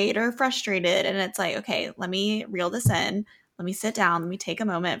annoyed or frustrated, and it's like, okay, let me reel this in. Let me sit down. Let me take a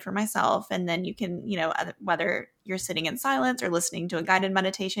moment for myself. And then you can, whether you're sitting in silence or listening to a guided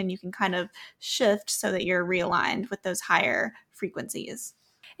meditation, you can kind of shift so that you're realigned with those higher frequencies.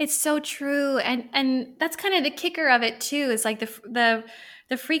 It's so true. And that's kind of the kicker of it too, is like the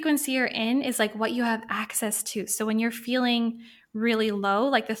frequency you're in is like what you have access to. So when you're feeling really low,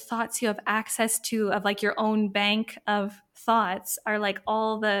 like the thoughts you have access to of like your own bank of thoughts are like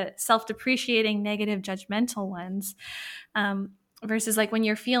all the self-depreciating, negative, judgmental ones. Versus like when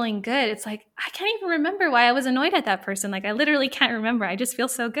you're feeling good, it's like, I can't even remember why I was annoyed at that person. Like I literally can't remember. I just feel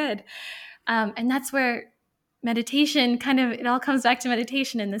so good. And that's where meditation it all comes back to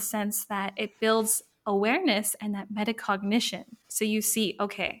meditation in the sense that it builds awareness and that metacognition. So you see,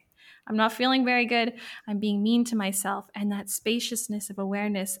 okay, I'm not feeling very good. I'm being mean to myself. And that spaciousness of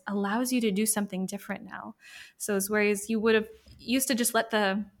awareness allows you to do something different now. So as whereas you would have used to just let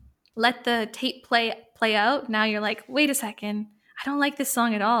the tape play out. Now you're like, wait a second, I don't like this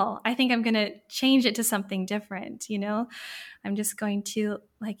song at all. I think I'm going to change it to something different. I'm just going to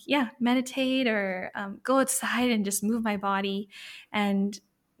meditate or go outside and just move my body. And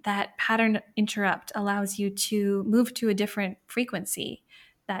that pattern interrupt allows you to move to a different frequency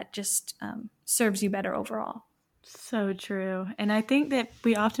that just serves you better overall. So true. And I think that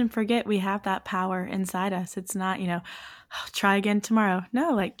we often forget we have that power inside us. It's not, try again tomorrow.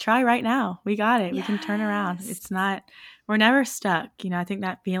 No, like try right now. We got it. Yes. We can turn around. It's not, we're never stuck. I think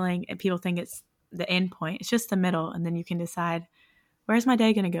that feeling, and people think it's the end point. It's just the middle. And then you can decide, where's my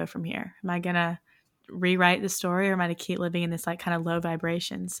day going to go from here? Am I going to rewrite the story, or am I going to keep living in this like kind of low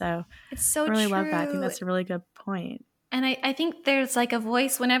vibration? So it's so I really true. love that. I think that's a really good point. And I think there's like a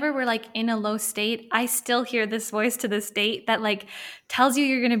voice whenever we're like in a low state. I still hear this voice to this date that like tells you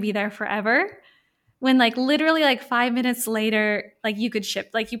you're going to be there forever. When like literally like 5 minutes later, like you could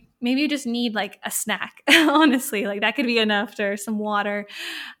shift, like maybe you just need like a snack, honestly, like that could be enough, or some water.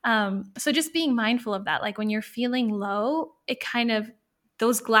 So just being mindful of that. Like when you're feeling low, it kind of,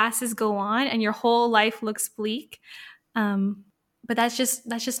 those glasses go on and your whole life looks bleak. But that's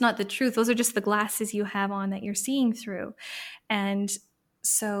just not the truth. Those are just the glasses you have on that you're seeing through. And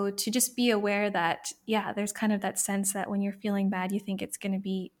so to just be aware that, yeah, there's kind of that sense that when you're feeling bad, you think it's going to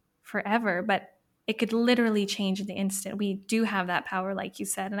be forever, but it could literally change in the instant. We do have that power, like you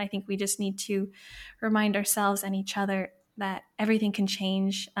said. And I think we just need to remind ourselves and each other that everything can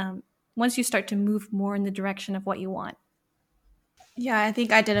change once you start to move more in the direction of what you want. Yeah, I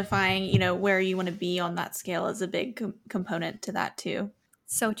think identifying, where you want to be on that scale is a big component to that too.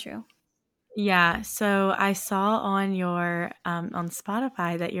 So true. Yeah, so I saw on your on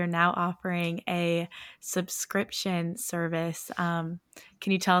Spotify that you're now offering a subscription service. Can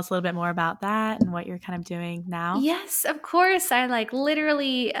you tell us a little bit more about that and what you're kind of doing now? Yes, of course. I like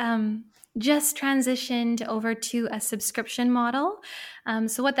literally just transitioned over to a subscription model.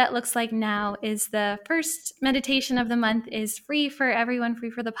 So what that looks like now is the first meditation of the month is free for everyone,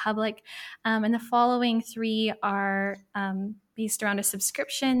 free for the public, and the following three are based around a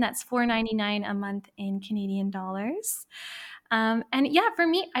subscription that's $4.99 a month in Canadian dollars. And yeah, for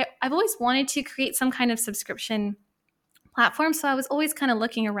me, I've always wanted to create some kind of subscription platform. So I was always kind of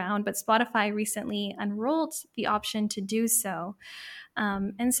looking around, but Spotify recently unrolled the option to do so.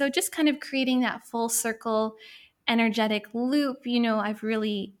 And so just kind of creating that full circle energetic loop, I've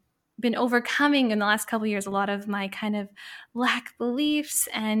really been overcoming in the last couple of years a lot of my kind of lack beliefs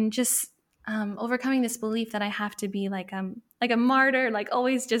and just overcoming this belief that I have to be like a martyr, like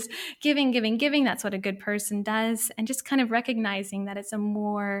always just giving, giving, giving. That's what a good person does. And just kind of recognizing that it's a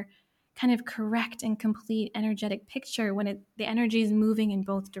more kind of correct and complete energetic picture when the energy is moving in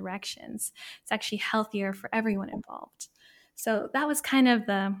both directions. It's actually healthier for everyone involved. So that was kind of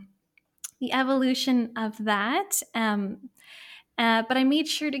the evolution of that. But I made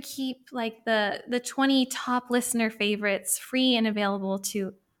sure to keep like the 20 top listener favorites free and available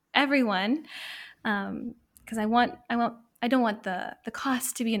to everyone, because I don't want the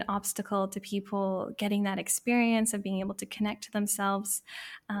cost to be an obstacle to people getting that experience of being able to connect to themselves.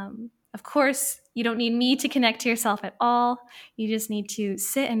 Of course, you don't need me to connect to yourself at all. You just need to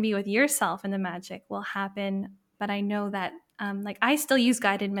sit and be with yourself, and the magic will happen. But I know that like I still use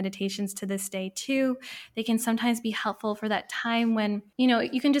guided meditations to this day too. They can sometimes be helpful for that time when,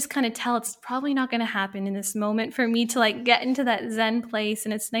 you can just kind of tell it's probably not going to happen in this moment for me to like get into that Zen place.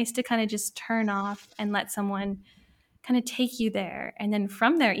 And it's nice to kind of just turn off and let someone kind of take you there. And then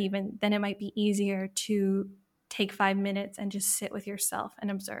from there, then it might be easier to take 5 minutes and just sit with yourself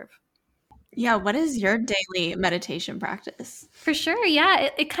and observe. Yeah, what is your daily meditation practice? For sure, yeah.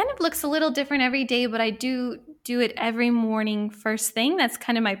 It kind of looks a little different every day, but I do it every morning first thing. That's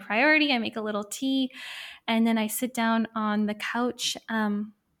kind of my priority. I make a little tea, and then I sit down on the couch.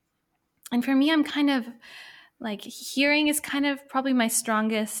 And for me, I'm kind of like hearing is kind of probably my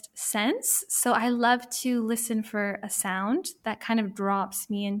strongest sense. So I love to listen for a sound that kind of drops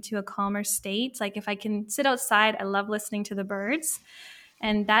me into a calmer state. Like if I can sit outside, I love listening to the birds,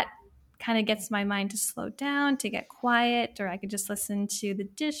 and that kind of gets my mind to slow down, to get quiet. Or I could just listen to the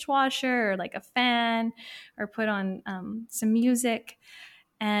dishwasher or like a fan, or put on some music,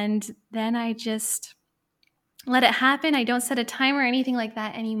 and then I just let it happen. I don't set a timer or anything like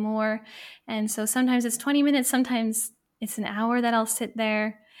that anymore. And so sometimes it's 20 minutes, sometimes it's an hour that I'll sit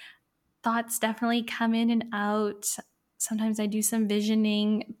there. Thoughts definitely come in and out. Sometimes I do some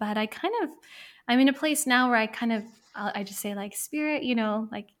visioning, but I'm in a place now where I just say like, Spirit,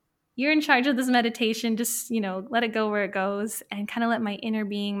 like you're in charge of this meditation. Just, let it go where it goes, and kind of let my inner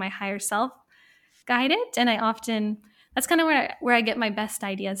being, my higher self guide it. And that's kind of where I get my best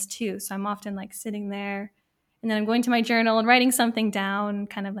ideas too. So I'm often like sitting there, and then I'm going to my journal and writing something down,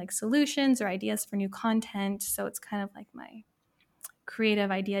 kind of like solutions or ideas for new content. So it's kind of like my creative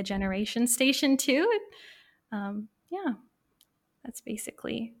idea generation station too. Yeah, that's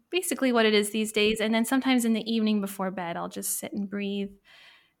basically what it is these days. And then sometimes in the evening before bed, I'll just sit and breathe,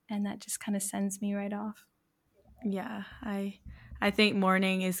 and that just kind of sends me right off. Yeah, I think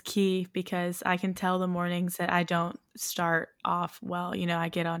morning is key because I can tell the mornings that I don't start off well. I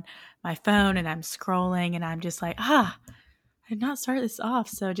get on my phone and I'm scrolling and I'm just like, I did not start this off.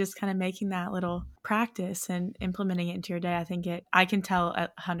 So just kind of making that little practice and implementing it into your day, I can tell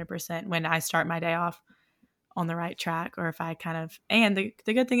 100% when I start my day off on the right track, or if I and the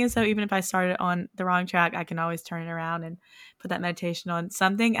good thing is though, even if I started on the wrong track, I can always turn it around and put that meditation on.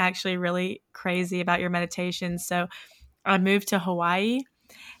 Something actually really crazy about your meditation. So I moved to Hawaii,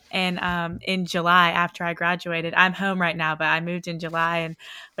 and in July after I graduated, I'm home right now, but I moved in July and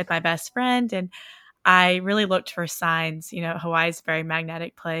with my best friend, and I really looked for signs. Hawaii's a very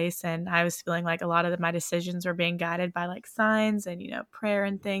magnetic place, and I was feeling like a lot of my decisions were being guided by like signs and, prayer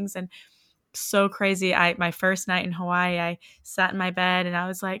and things. And so crazy. My first night in Hawaii, I sat in my bed and I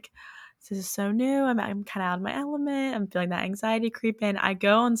was like, this is so new. I'm kind of out of my element. I'm feeling that anxiety creep in. I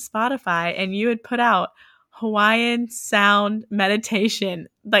go on Spotify and you had put out Hawaiian sound meditation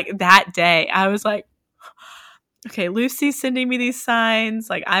like that day. I was like, okay, Lucy's sending me these signs.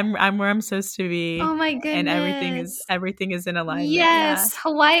 Like I'm where I'm supposed to be. Oh my goodness. And everything is in alignment. Yes. Yeah.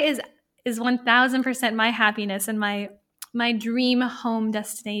 Hawaii is 1000% my happiness and my dream home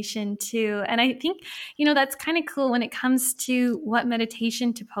destination too. And I think, that's kind of cool when it comes to what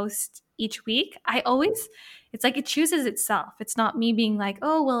meditation to post each week, it's like it chooses itself. It's not me being like,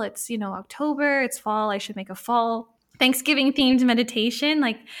 oh, well, it's, October, it's fall, I should make a fall Thanksgiving themed meditation.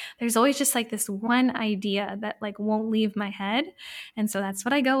 Like there's always just like this one idea that like won't leave my head. And so that's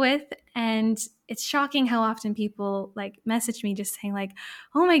what I go with. And it's shocking how often people like message me just saying like,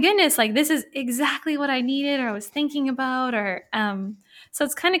 oh my goodness, like this is exactly what I needed or I was thinking about, or so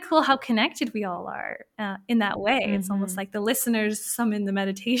it's kind of cool how connected we all are in that way. It's almost like the listeners summon the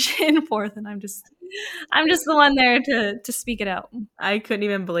meditation forth, and I'm just the one there to speak it out. I couldn't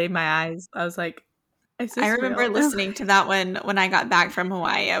even believe my eyes. I was like, I remember listening to that one when I got back from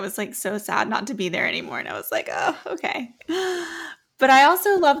Hawaii. I was like so sad not to be there anymore. And I was like, oh, okay. But I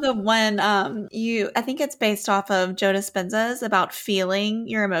also love the one I think it's based off of Joe Dispenza's about feeling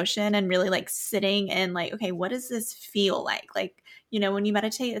your emotion and really like sitting in like, okay, what does this feel like? Like, when you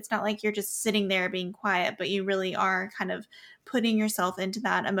meditate, it's not like you're just sitting there being quiet, but you really are kind of putting yourself into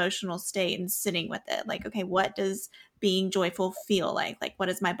that emotional state and sitting with it. Like, okay, what does being joyful feel like? Like, what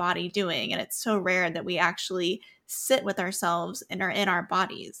is my body doing? And it's so rare that we actually sit with ourselves and are in our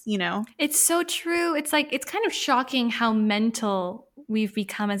bodies, It's so true. It's like, it's kind of shocking how mental we've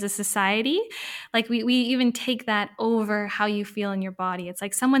become as a society. Like we even take that over how you feel in your body. It's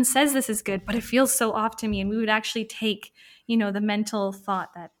like someone says this is good, but it feels so off to me. And we would actually take, the mental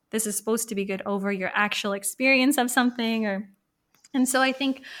thought that this is supposed to be good over your actual experience of something. And so I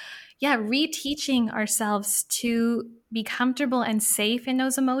think, reteaching ourselves to be comfortable and safe in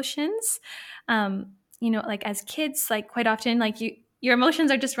those emotions. Like as kids, like quite often, like your emotions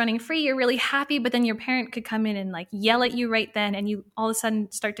are just running free. You're really happy, but then your parent could come in and like yell at you right then. And you all of a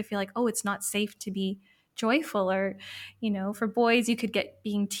sudden start to feel like, oh, it's not safe to be joyful. Or, for boys, you could get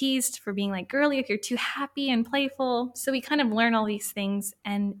being teased for being like girly if you're too happy and playful. So we kind of learn all these things,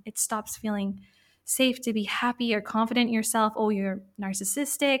 and it stops feeling safe to be happy or confident in yourself. Oh, you're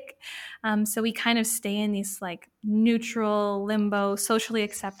narcissistic. So we kind of stay in this like neutral, limbo, socially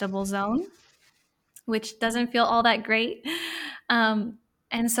acceptable zone, which doesn't feel all that great.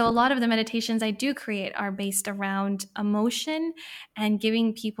 And so a lot of the meditations I do create are based around emotion and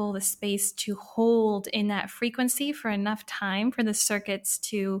giving people the space to hold in that frequency for enough time for the circuits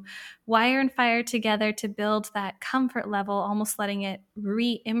to wire and fire together to build that comfort level, almost letting it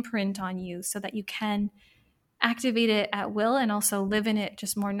re-imprint on you so that you can activate it at will and also live in it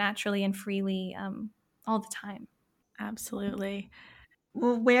just more naturally and freely all the time. Absolutely.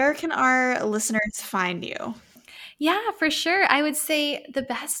 Well, where can our listeners find you? Yeah, for sure. I would say the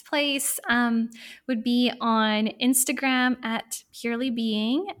best place would be on Instagram at Purely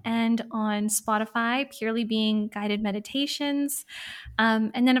Being, and on Spotify, Purely Being Guided Meditations.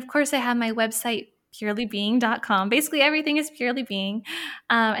 And then, of course, I have my website, purelybeing.com. Basically, everything is Purely Being.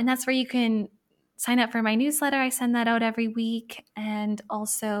 And that's where you can sign up for my newsletter. I send that out every week. And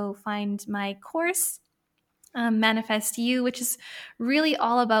also find my course, Manifest You, which is really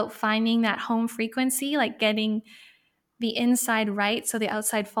all about finding that home frequency, like getting the inside right so the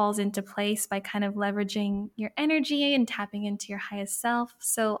outside falls into place by kind of leveraging your energy and tapping into your highest self.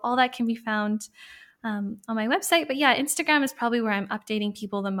 So all that can be found on my website. But yeah, Instagram is probably where I'm updating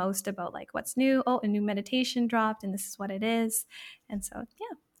people the most about like what's new. Oh, a new meditation dropped and this is what it is. And so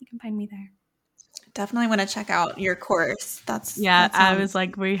yeah, you can find me there. Definitely want to check out your course. I was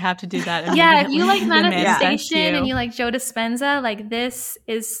like, we have to do that. Yeah, if you like manifestation and you like Joe Dispenza, like this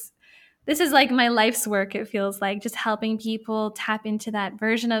is like my life's work. It feels like just helping people tap into that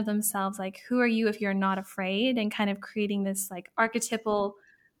version of themselves. Like, who are you if you're not afraid? And kind of creating this like archetypal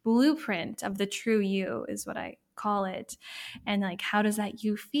blueprint of the true you is what I call it. And like, how does that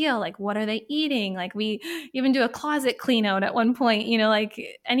you feel? Like, what are they eating? Like, we even do a closet clean out at one point, like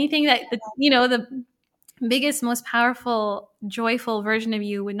anything that, the biggest, most powerful, joyful version of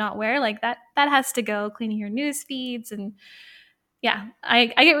you would not wear, like that has to go. Cleaning your news feeds. And yeah, I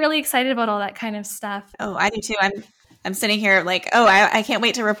get really excited about all that kind of stuff. Oh, I do too. I'm sitting here like, oh, I can't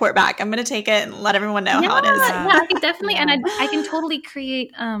wait to report back. I'm going to take it and let everyone know how it is. Yeah, I can definitely. And I can totally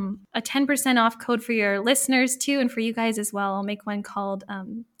create a 10% off code for your listeners too. And for you guys as well. I'll make one called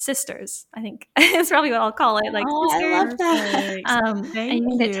Sisters. I think it's probably what I'll call it. Like Sisters. I love that. And you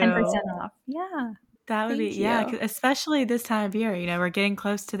can get 10% off. Yeah. That would be, especially this time of year, we're getting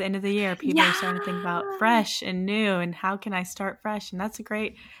close to the end of the year. People are starting to think about fresh and new and how can I start fresh? And that's a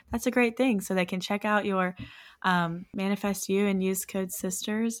great thing. So they can check out your Manifest You and use code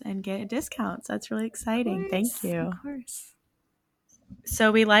SISTERS and get discounts. That's really exciting. Thank you. Of course.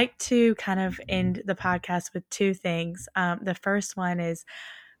 So we like to kind of end the podcast with two things. The first one is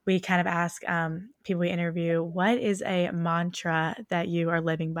we kind of ask people we interview, what is a mantra that you are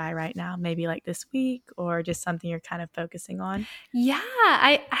living by right now? Maybe like this week or just something you're kind of focusing on? Yeah,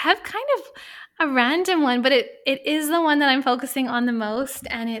 I have kind of a random one, but it is the one that I'm focusing on the most.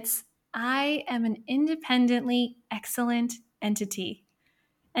 And it's, I am an independently excellent entity.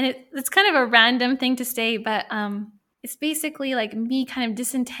 And it's kind of a random thing to say, but it's basically like me kind of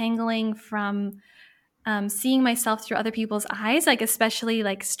disentangling from seeing myself through other people's eyes, like especially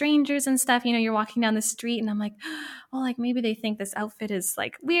like strangers and stuff. You know, you're walking down the street and I'm like, oh, like maybe they think this outfit is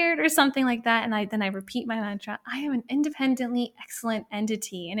like weird or something like that. And then I repeat my mantra, I am an independently excellent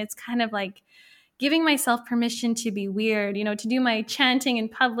entity. And it's kind of like giving myself permission to be weird, you know, to do my chanting in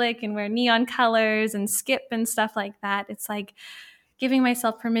public and wear neon colors and skip and stuff like that. It's like giving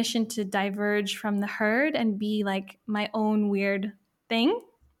myself permission to diverge from the herd and be like my own weird thing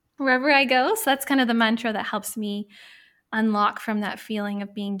wherever I go. So that's kind of the mantra that helps me unlock from that feeling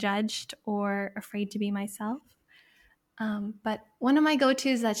of being judged or afraid to be myself. But one of my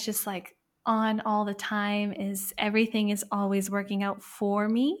go-tos that's just like on all the time is everything is always working out for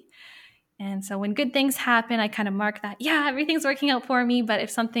me. And so when good things happen, I kind of mark that, yeah, everything's working out for me. But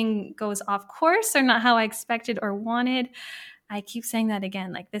if something goes off course or not how I expected or wanted, I keep saying that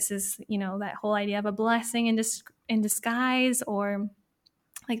again. Like this is, you know, that whole idea of a blessing in disguise, or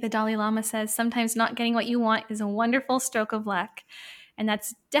like the Dalai Lama says, sometimes not getting what you want is a wonderful stroke of luck. And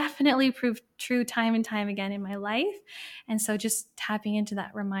that's definitely proved true time and time again in my life. And so just tapping into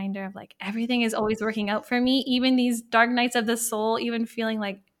that reminder of like, everything is always working out for me, even these dark nights of the soul, even feeling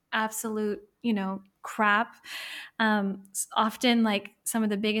like absolute, you know, crap. Often like some of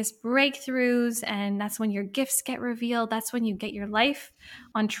the biggest breakthroughs, and that's when your gifts get revealed. That's when you get your life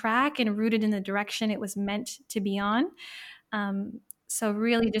on track and rooted in the direction it was meant to be on. So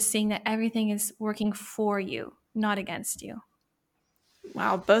really just seeing that everything is working for you, not against you.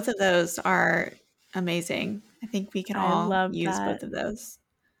 Wow, both of those are amazing. I think we can all use both of those.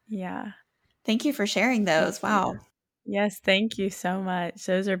 Yeah. Thank you for sharing those. Wow. Yes, thank you so much.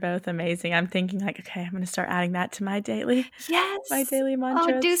 Those are both amazing. I'm thinking like, okay, I'm going to start adding that to my daily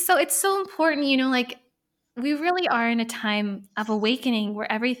mantras. Oh, do so. It's so important, you know, like we really are in a time of awakening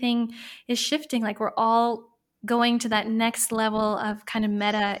where everything is shifting. Like we're all going to that next level of kind of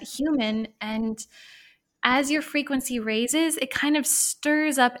meta human. And as your frequency raises, it kind of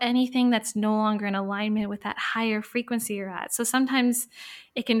stirs up anything that's no longer in alignment with that higher frequency you're at. So sometimes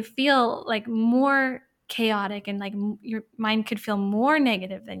it can feel like more chaotic and like your mind could feel more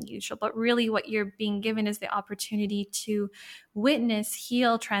negative than usual. But really what you're being given is the opportunity to witness,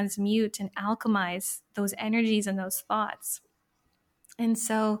 heal, transmute, and alchemize those energies and those thoughts. And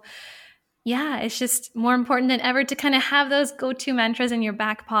so yeah, it's just more important than ever to kind of have those go-to mantras in your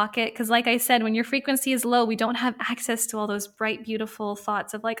back pocket. Because like I said, when your frequency is low, we don't have access to all those bright, beautiful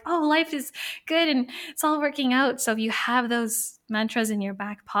thoughts of like, oh, life is good and it's all working out. So if you have those mantras in your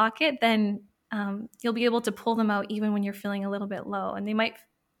back pocket, then you'll be able to pull them out even when you're feeling a little bit low. And they might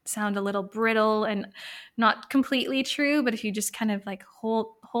sound a little brittle and not completely true, but if you just kind of like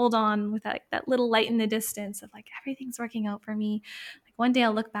hold on with that little light in the distance of like, everything's working out for me. One day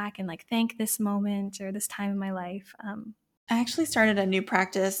I'll look back and like thank this moment or this time in my life. I actually started a new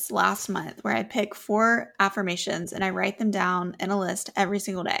practice last month where I pick 4 affirmations and I write them down in a list every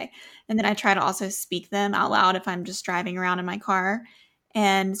single day. And then I try to also speak them out loud if I'm just driving around in my car.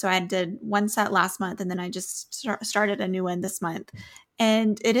 And so I did one set last month and then I just started a new one this month.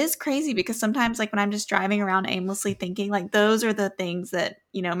 And it is crazy because sometimes like when I'm just driving around aimlessly thinking, like those are the things that,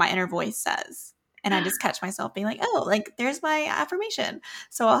 you know, my inner voice says. And I just catch myself being like, oh, like there's my affirmation.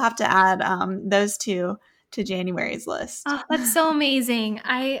 So I'll have to add those 2 to January's list. Oh, that's so amazing.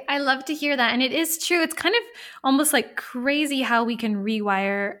 I love to hear that. And it is true. It's kind of almost like crazy how we can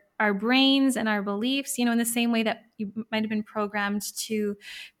rewire our brains and our beliefs, you know, in the same way that you might have been programmed to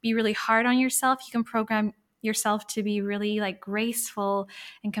be really hard on yourself. You can program yourself to be really like graceful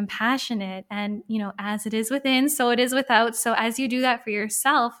and compassionate, and you know, as it is within, so it is without. So as you do that for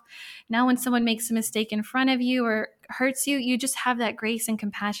yourself, now when someone makes a mistake in front of you or hurts you, you just have that grace and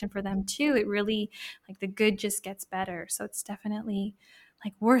compassion for them too. It really, like, the good just gets better. So it's definitely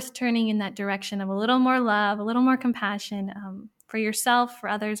like worth turning in that direction of a little more love, a little more compassion, for yourself, for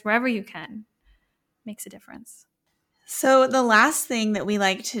others, wherever you can. Makes a difference. So the last thing that we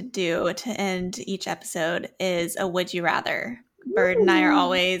like to do to end each episode is a would you rather. Bird and I are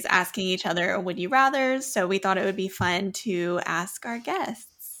always asking each other a would you rather, so we thought it would be fun to ask our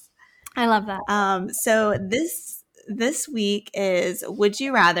guests. I love that. So this week is, would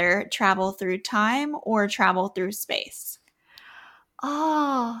you rather travel through time or travel through space?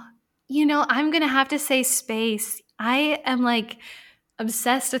 Oh, you know, I'm going to have to say space. I am like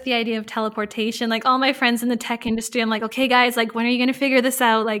obsessed with the idea of teleportation. Like all my friends in the tech industry, I'm like, okay, guys, like when are you going to figure this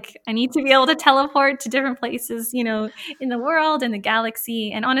out? Like I need to be able to teleport to different places, in the world, in the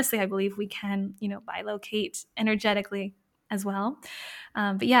galaxy. And honestly, I believe we can, bilocate energetically as well.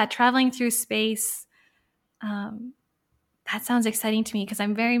 But yeah, traveling through space, that sounds exciting to me because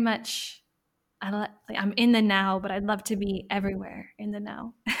I'm very much, I'm in the now, but I'd love to be everywhere in the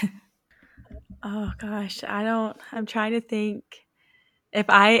now. Oh gosh, I'm trying to think. If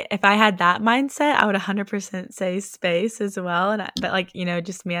I had that mindset, I would 100% say space as well. But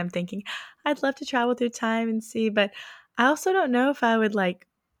just me, I'm thinking I'd love to travel through time and see. But I also don't know if I would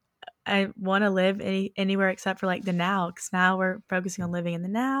I want to live anywhere except for the now, because now we're focusing on living in the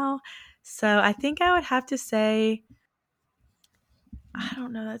now. So I think I would have to say, I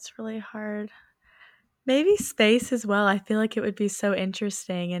don't know. That's really hard. Maybe space as well. I feel like it would be so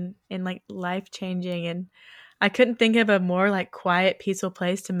interesting and life changing, and I couldn't think of a more quiet, peaceful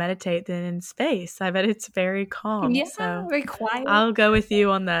place to meditate than in space. I bet it's very calm. Yeah, so very quiet. I'll go with you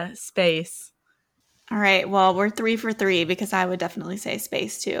on the space. All right. Well, we're 3 for 3 because I would definitely say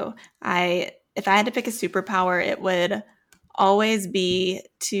space too. If I had to pick a superpower, it would always be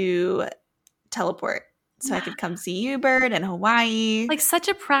to teleport. So I could come see you, Bird, in Hawaii. Like such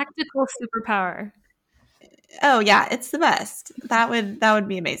a practical superpower. Oh yeah, it's the best. That would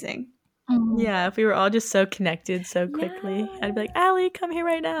be amazing. Yeah, if we were all just so connected so quickly, I'd be like, Allie, come here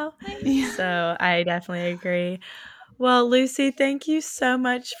right now. Yeah. So I definitely agree. Well, Lucy, thank you so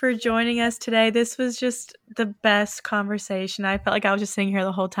much for joining us today. This was just the best conversation. I felt like I was just sitting here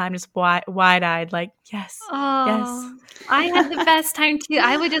the whole time, just wide-eyed, yes, yes. I had the best time too.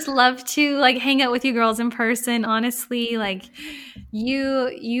 I would just love to hang out with you girls in person. Honestly,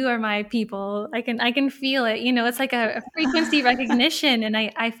 you are my people. I can feel it. It's like a frequency recognition, and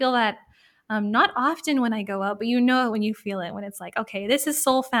I feel that. Not often when I go out, but it when you feel it, when it's okay, this is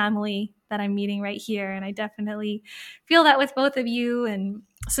soul family that I'm meeting right here. And I definitely feel that with both of you. And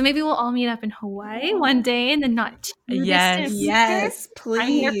so maybe we'll all meet up in Hawaii one day and then not too distant. Yes,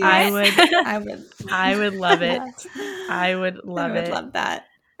 please. I would love it. I would love it. I would love that.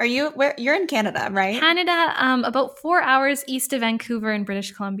 You're in Canada, right? Canada, about 4 hours east of Vancouver in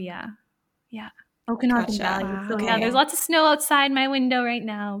British Columbia. Yeah. Okanagan Valley. Wow. So yeah, there's lots of snow outside my window right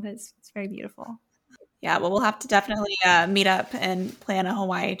now, but it's very beautiful. Yeah, well, we'll have to definitely meet up and plan a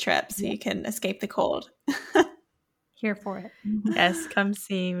Hawaii trip so you can escape the cold. Here for it. Yes, come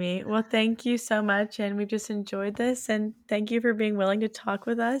see me. Well, thank you so much, and we've just enjoyed this, and thank you for being willing to talk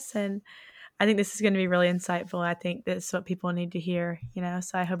with us, and I think this is going to be really insightful. I think this is what people need to hear,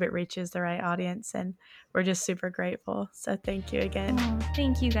 so I hope it reaches the right audience, and we're just super grateful. So thank you again. Oh,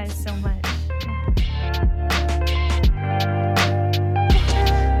 thank you guys so much.